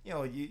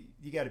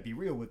 you got to be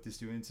real with the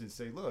students and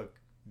say, look,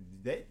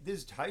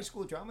 this high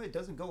school drama, it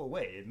doesn't go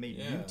away. It may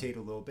mutate a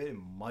little bit. It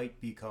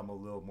might become a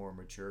little more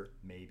mature,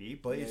 maybe,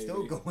 but it's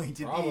still going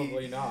to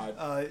probably not.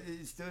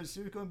 It's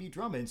still going to be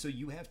drama, and so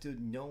you have to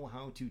know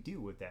how to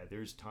deal with that.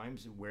 There's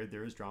times where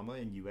there is drama,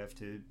 and you have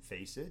to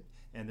face it,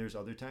 and there's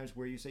other times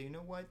where you say, you know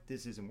what,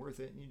 this isn't worth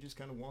it, and you just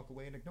kind of walk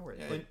away and ignore it.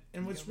 Yeah, but,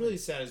 and what's really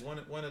sad is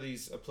one of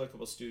these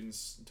applicable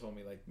students told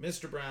me, like,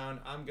 Mr. Brown,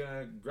 I'm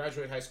gonna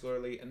graduate high school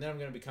early, and then I'm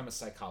gonna become a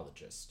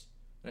psychologist.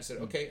 And I said,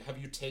 okay, have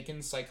you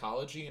taken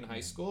psychology in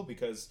high school?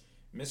 Because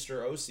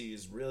Mr. Osi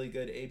is really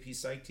good AP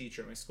Psych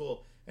teacher at my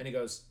school. And he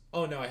goes,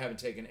 oh, no, I haven't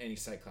taken any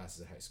psych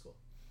classes at high school.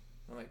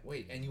 I'm like,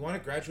 wait, and you want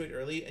to graduate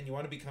early and you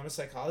want to become a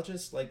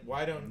psychologist? Like,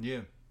 why don't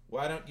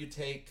you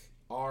take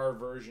our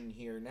version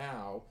here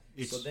now,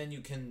 so then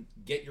you can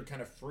get your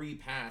kind of free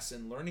pass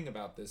in learning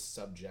about this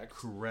subject.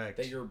 Correct.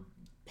 That you're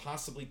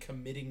possibly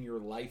committing your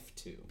life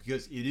to,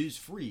 because it is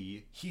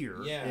free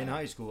here in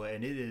high school,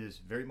 and it is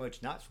very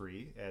much not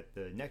free at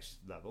the next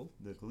level,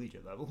 the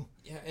collegiate level.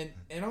 Yeah,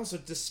 and also,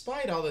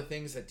 despite all the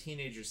things that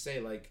teenagers say,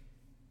 like,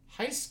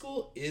 high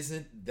school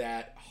isn't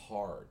that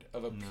hard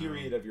of a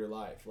period of your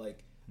life.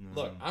 Like,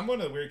 look, I'm one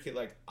of the weird kids.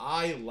 Like,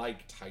 I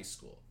liked high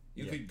school.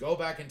 You could go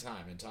back in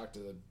time and talk to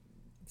the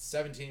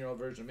 17-year-old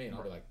version of me, and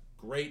I'll be like,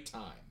 great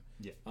time.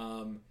 Yeah.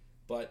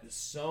 But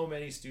so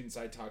many students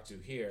I talk to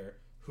here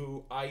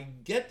who I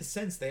get the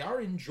sense they are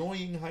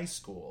enjoying high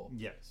school.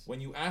 Yes. When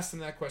you ask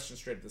them that question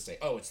straight up, they say,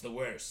 oh, it's the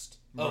worst.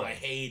 Oh, I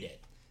hate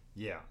it.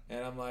 Yeah.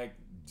 And I'm like,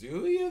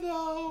 do you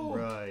though?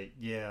 Right.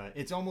 Yeah.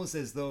 It's almost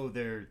as though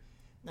they're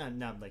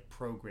not like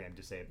programmed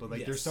to say it, but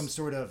like there's some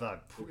sort of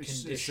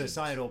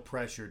societal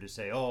pressure to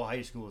say, oh,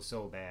 high school is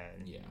so bad.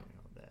 And,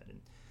 that.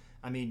 And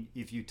I mean,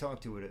 if you talk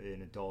to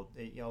an adult,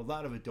 a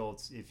lot of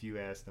adults, if you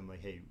ask them,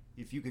 like, hey,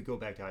 if you could go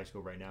back to high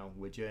school right now,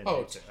 would you? And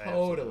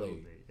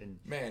Totally. And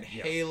man,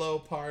 Halo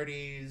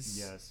parties.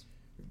 Yes.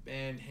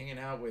 And hanging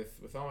out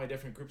with all my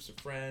different groups of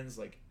friends,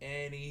 like,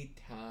 any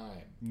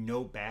time.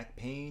 No back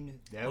pain.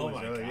 That was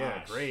my gosh.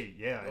 Yeah, great.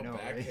 Yeah, I know.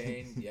 Back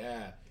pain.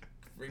 Yeah.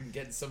 Even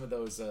getting some of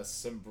those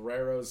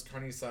sombreros,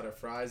 carne asada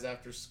fries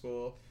after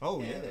school.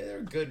 Oh yeah,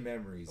 they're good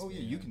memories. Oh man.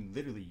 Yeah, you can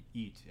literally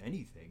eat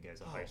anything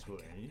as a high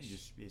schooler, and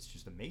it's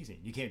just amazing.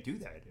 You can't do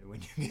that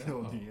when you get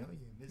older. You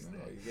miss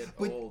that. You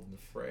get old and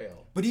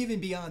frail. But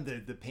even beyond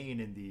the pain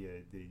and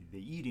the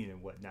eating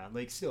and whatnot,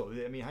 like still,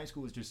 I mean, high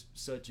school is just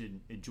such an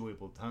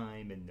enjoyable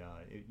time, and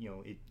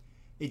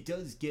it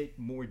does get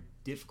more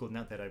difficult.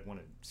 Not that I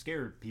want to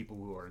scare people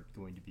who are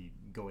going to be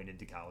going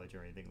into college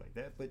or anything like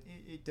that, but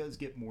it does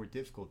get more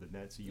difficult than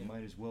that. So you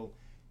might as well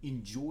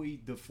enjoy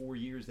the 4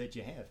 years that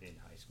you have in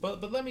high school.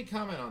 But let me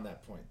comment on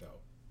that point though.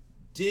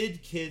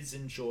 Did kids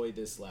enjoy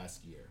this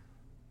last year?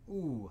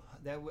 Ooh,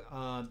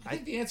 I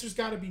think the answer's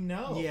got to be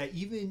no. Yeah,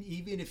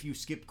 even if you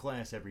skipped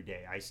class every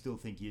day, I still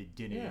think you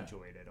didn't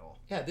enjoy it at all.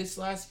 Yeah, this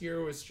last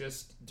year was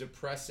just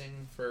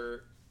depressing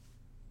for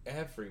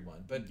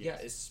everyone, but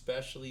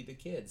especially the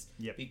kids,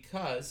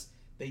 because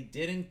they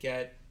didn't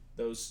get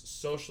those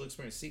social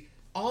experiences. See,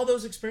 all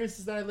those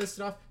experiences that I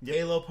listed off,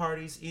 Halo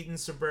parties, eating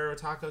sombrero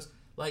tacos,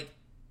 like,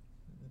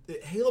 the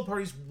Halo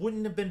parties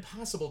wouldn't have been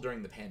possible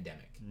during the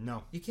pandemic.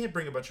 No. You can't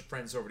bring a bunch of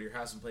friends over to your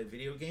house and play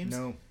video games.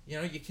 No.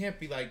 You can't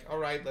be like, all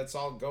right, let's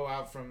all go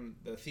out from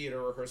the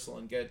theater rehearsal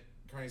and get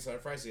carne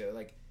asada fries together.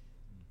 Like,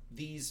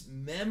 these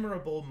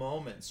memorable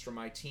moments from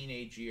my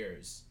teenage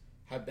years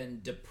have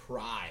been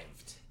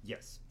deprived.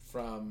 Yes.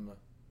 From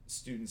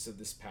students of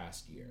this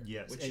past year.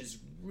 Yes. Which is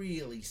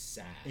really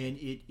sad. And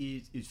it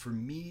is, for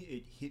me,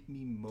 it hit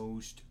me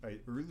most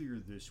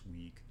earlier this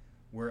week,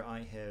 where I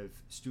have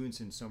students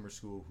in summer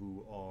school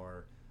who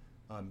are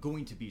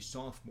going to be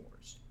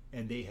sophomores,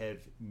 and they have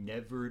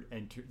never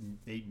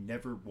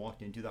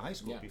walked into the high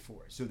school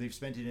before. So they've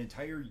spent an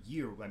entire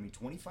year,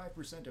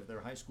 25% of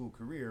their high school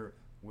career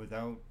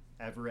without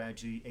ever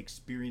actually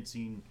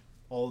experiencing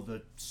all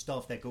the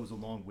stuff that goes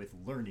along with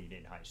learning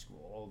in high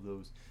school. All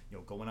those,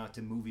 going out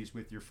to movies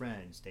with your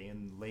friends,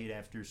 staying late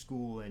after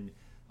school, and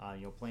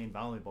playing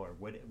volleyball or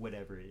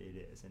whatever it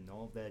is, and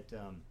all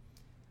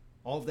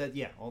of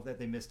that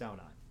they missed out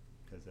on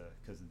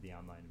because of the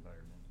online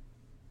environment.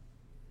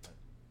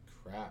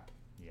 Crap.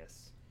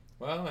 Yes.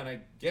 Well, and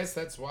I guess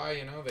that's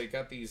why they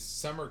got these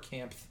summer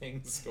camp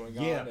things going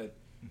on at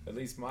at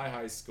least my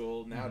high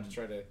school now to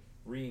try to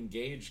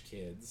re-engage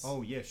kids.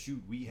 Oh yeah,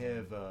 shoot, we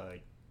have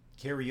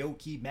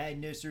karaoke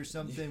madness or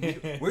something.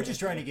 We're just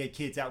trying to get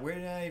kids out. We're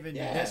not even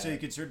necessarily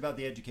concerned about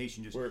the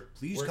education. Just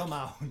please come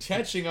out.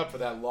 Catching up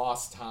with that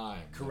lost time.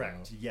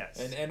 Correct. Yes.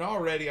 And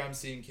already I'm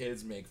seeing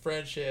kids make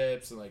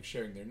friendships and like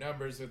sharing their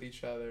numbers with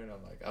each other, and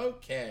I'm like,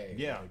 okay.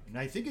 Yeah, like, and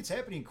I think it's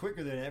happening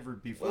quicker than ever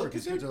before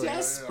because they're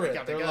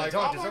desperate. They're like,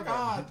 oh my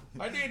god,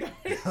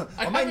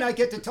 I might not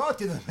get to talk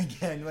to them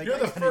again. Like, you're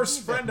the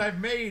first friend I've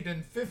made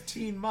in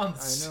 15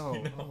 months. I know.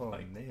 You know, oh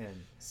like,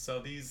 man. So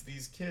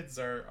these kids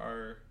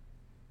are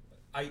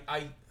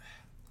I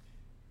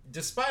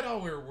despite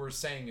all we're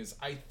saying is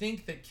I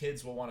think that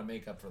kids will want to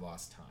make up for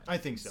lost time. I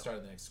think so. Start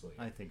of the next school year.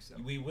 I think so.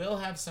 We will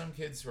have some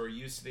kids who are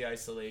used to the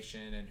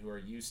isolation and who are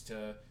used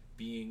to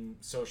being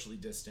socially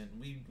distant.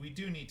 We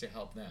do need to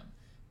help them.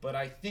 But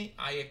I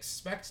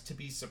expect to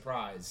be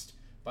surprised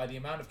by the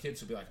amount of kids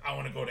who'll be like, I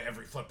want to go to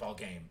every football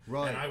game.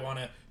 Right. And I want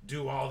to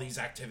do all these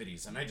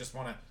activities. And I just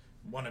want to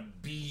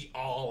be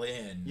all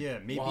in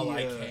while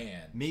I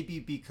can. Maybe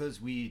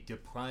because we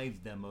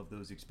deprive them of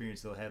those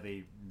experiences, they'll have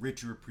a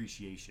richer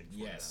appreciation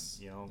for them.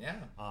 You know? Yeah.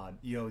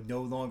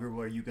 No longer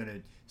are you going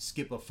to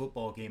skip a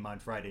football game on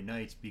Friday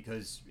nights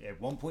because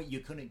at one point you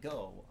couldn't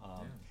go.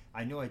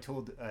 I know I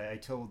told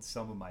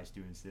some of my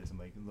students this. I'm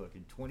like, look,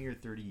 in 20 or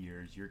 30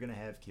 years, you're going to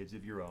have kids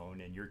of your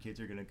own, and your kids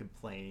are going to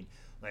complain.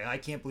 Like, I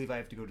can't believe I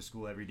have to go to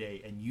school every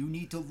day. And you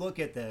need to look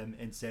at them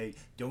and say,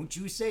 don't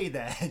you say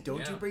that.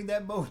 Don't you bring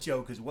that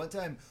mojo. Because one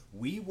time,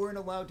 we weren't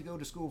allowed to go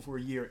to school for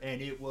a year,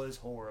 and it was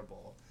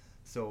horrible.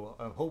 So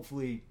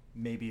hopefully,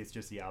 maybe it's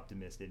just the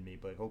optimist in me,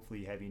 but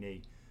hopefully having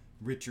a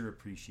richer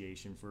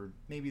appreciation for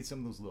maybe some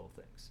of those little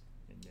things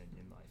in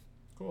life.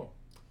 Cool.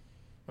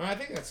 Well, I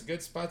think that's a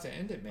good spot to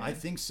end it, man. I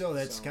think so.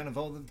 That's kind of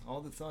all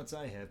the thoughts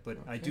I have. But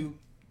I do,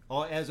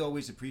 as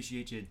always,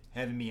 appreciate you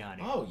having me on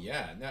here. Oh,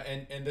 yeah. Now,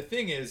 and the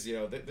thing is,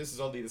 this is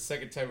only the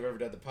second time we've ever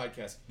done the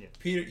podcast. Yeah.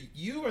 Peter,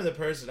 you are the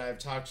person I've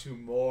talked to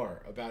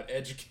more about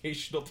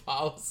educational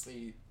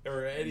policy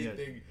or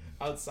anything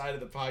outside of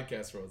the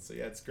podcast world. So,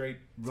 it's great.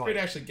 It's great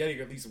actually getting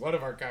at least one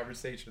of our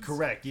conversations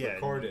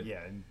recorded.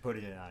 And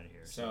putting it on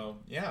here. So,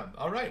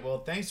 all right. Well,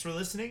 thanks for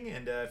listening.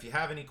 And if you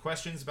have any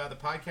questions about the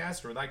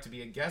podcast or would like to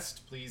be a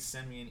guest, please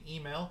send me an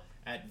email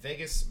at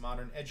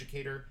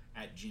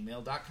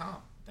vegasmoderneducator@gmail.com.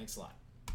 Thanks a lot.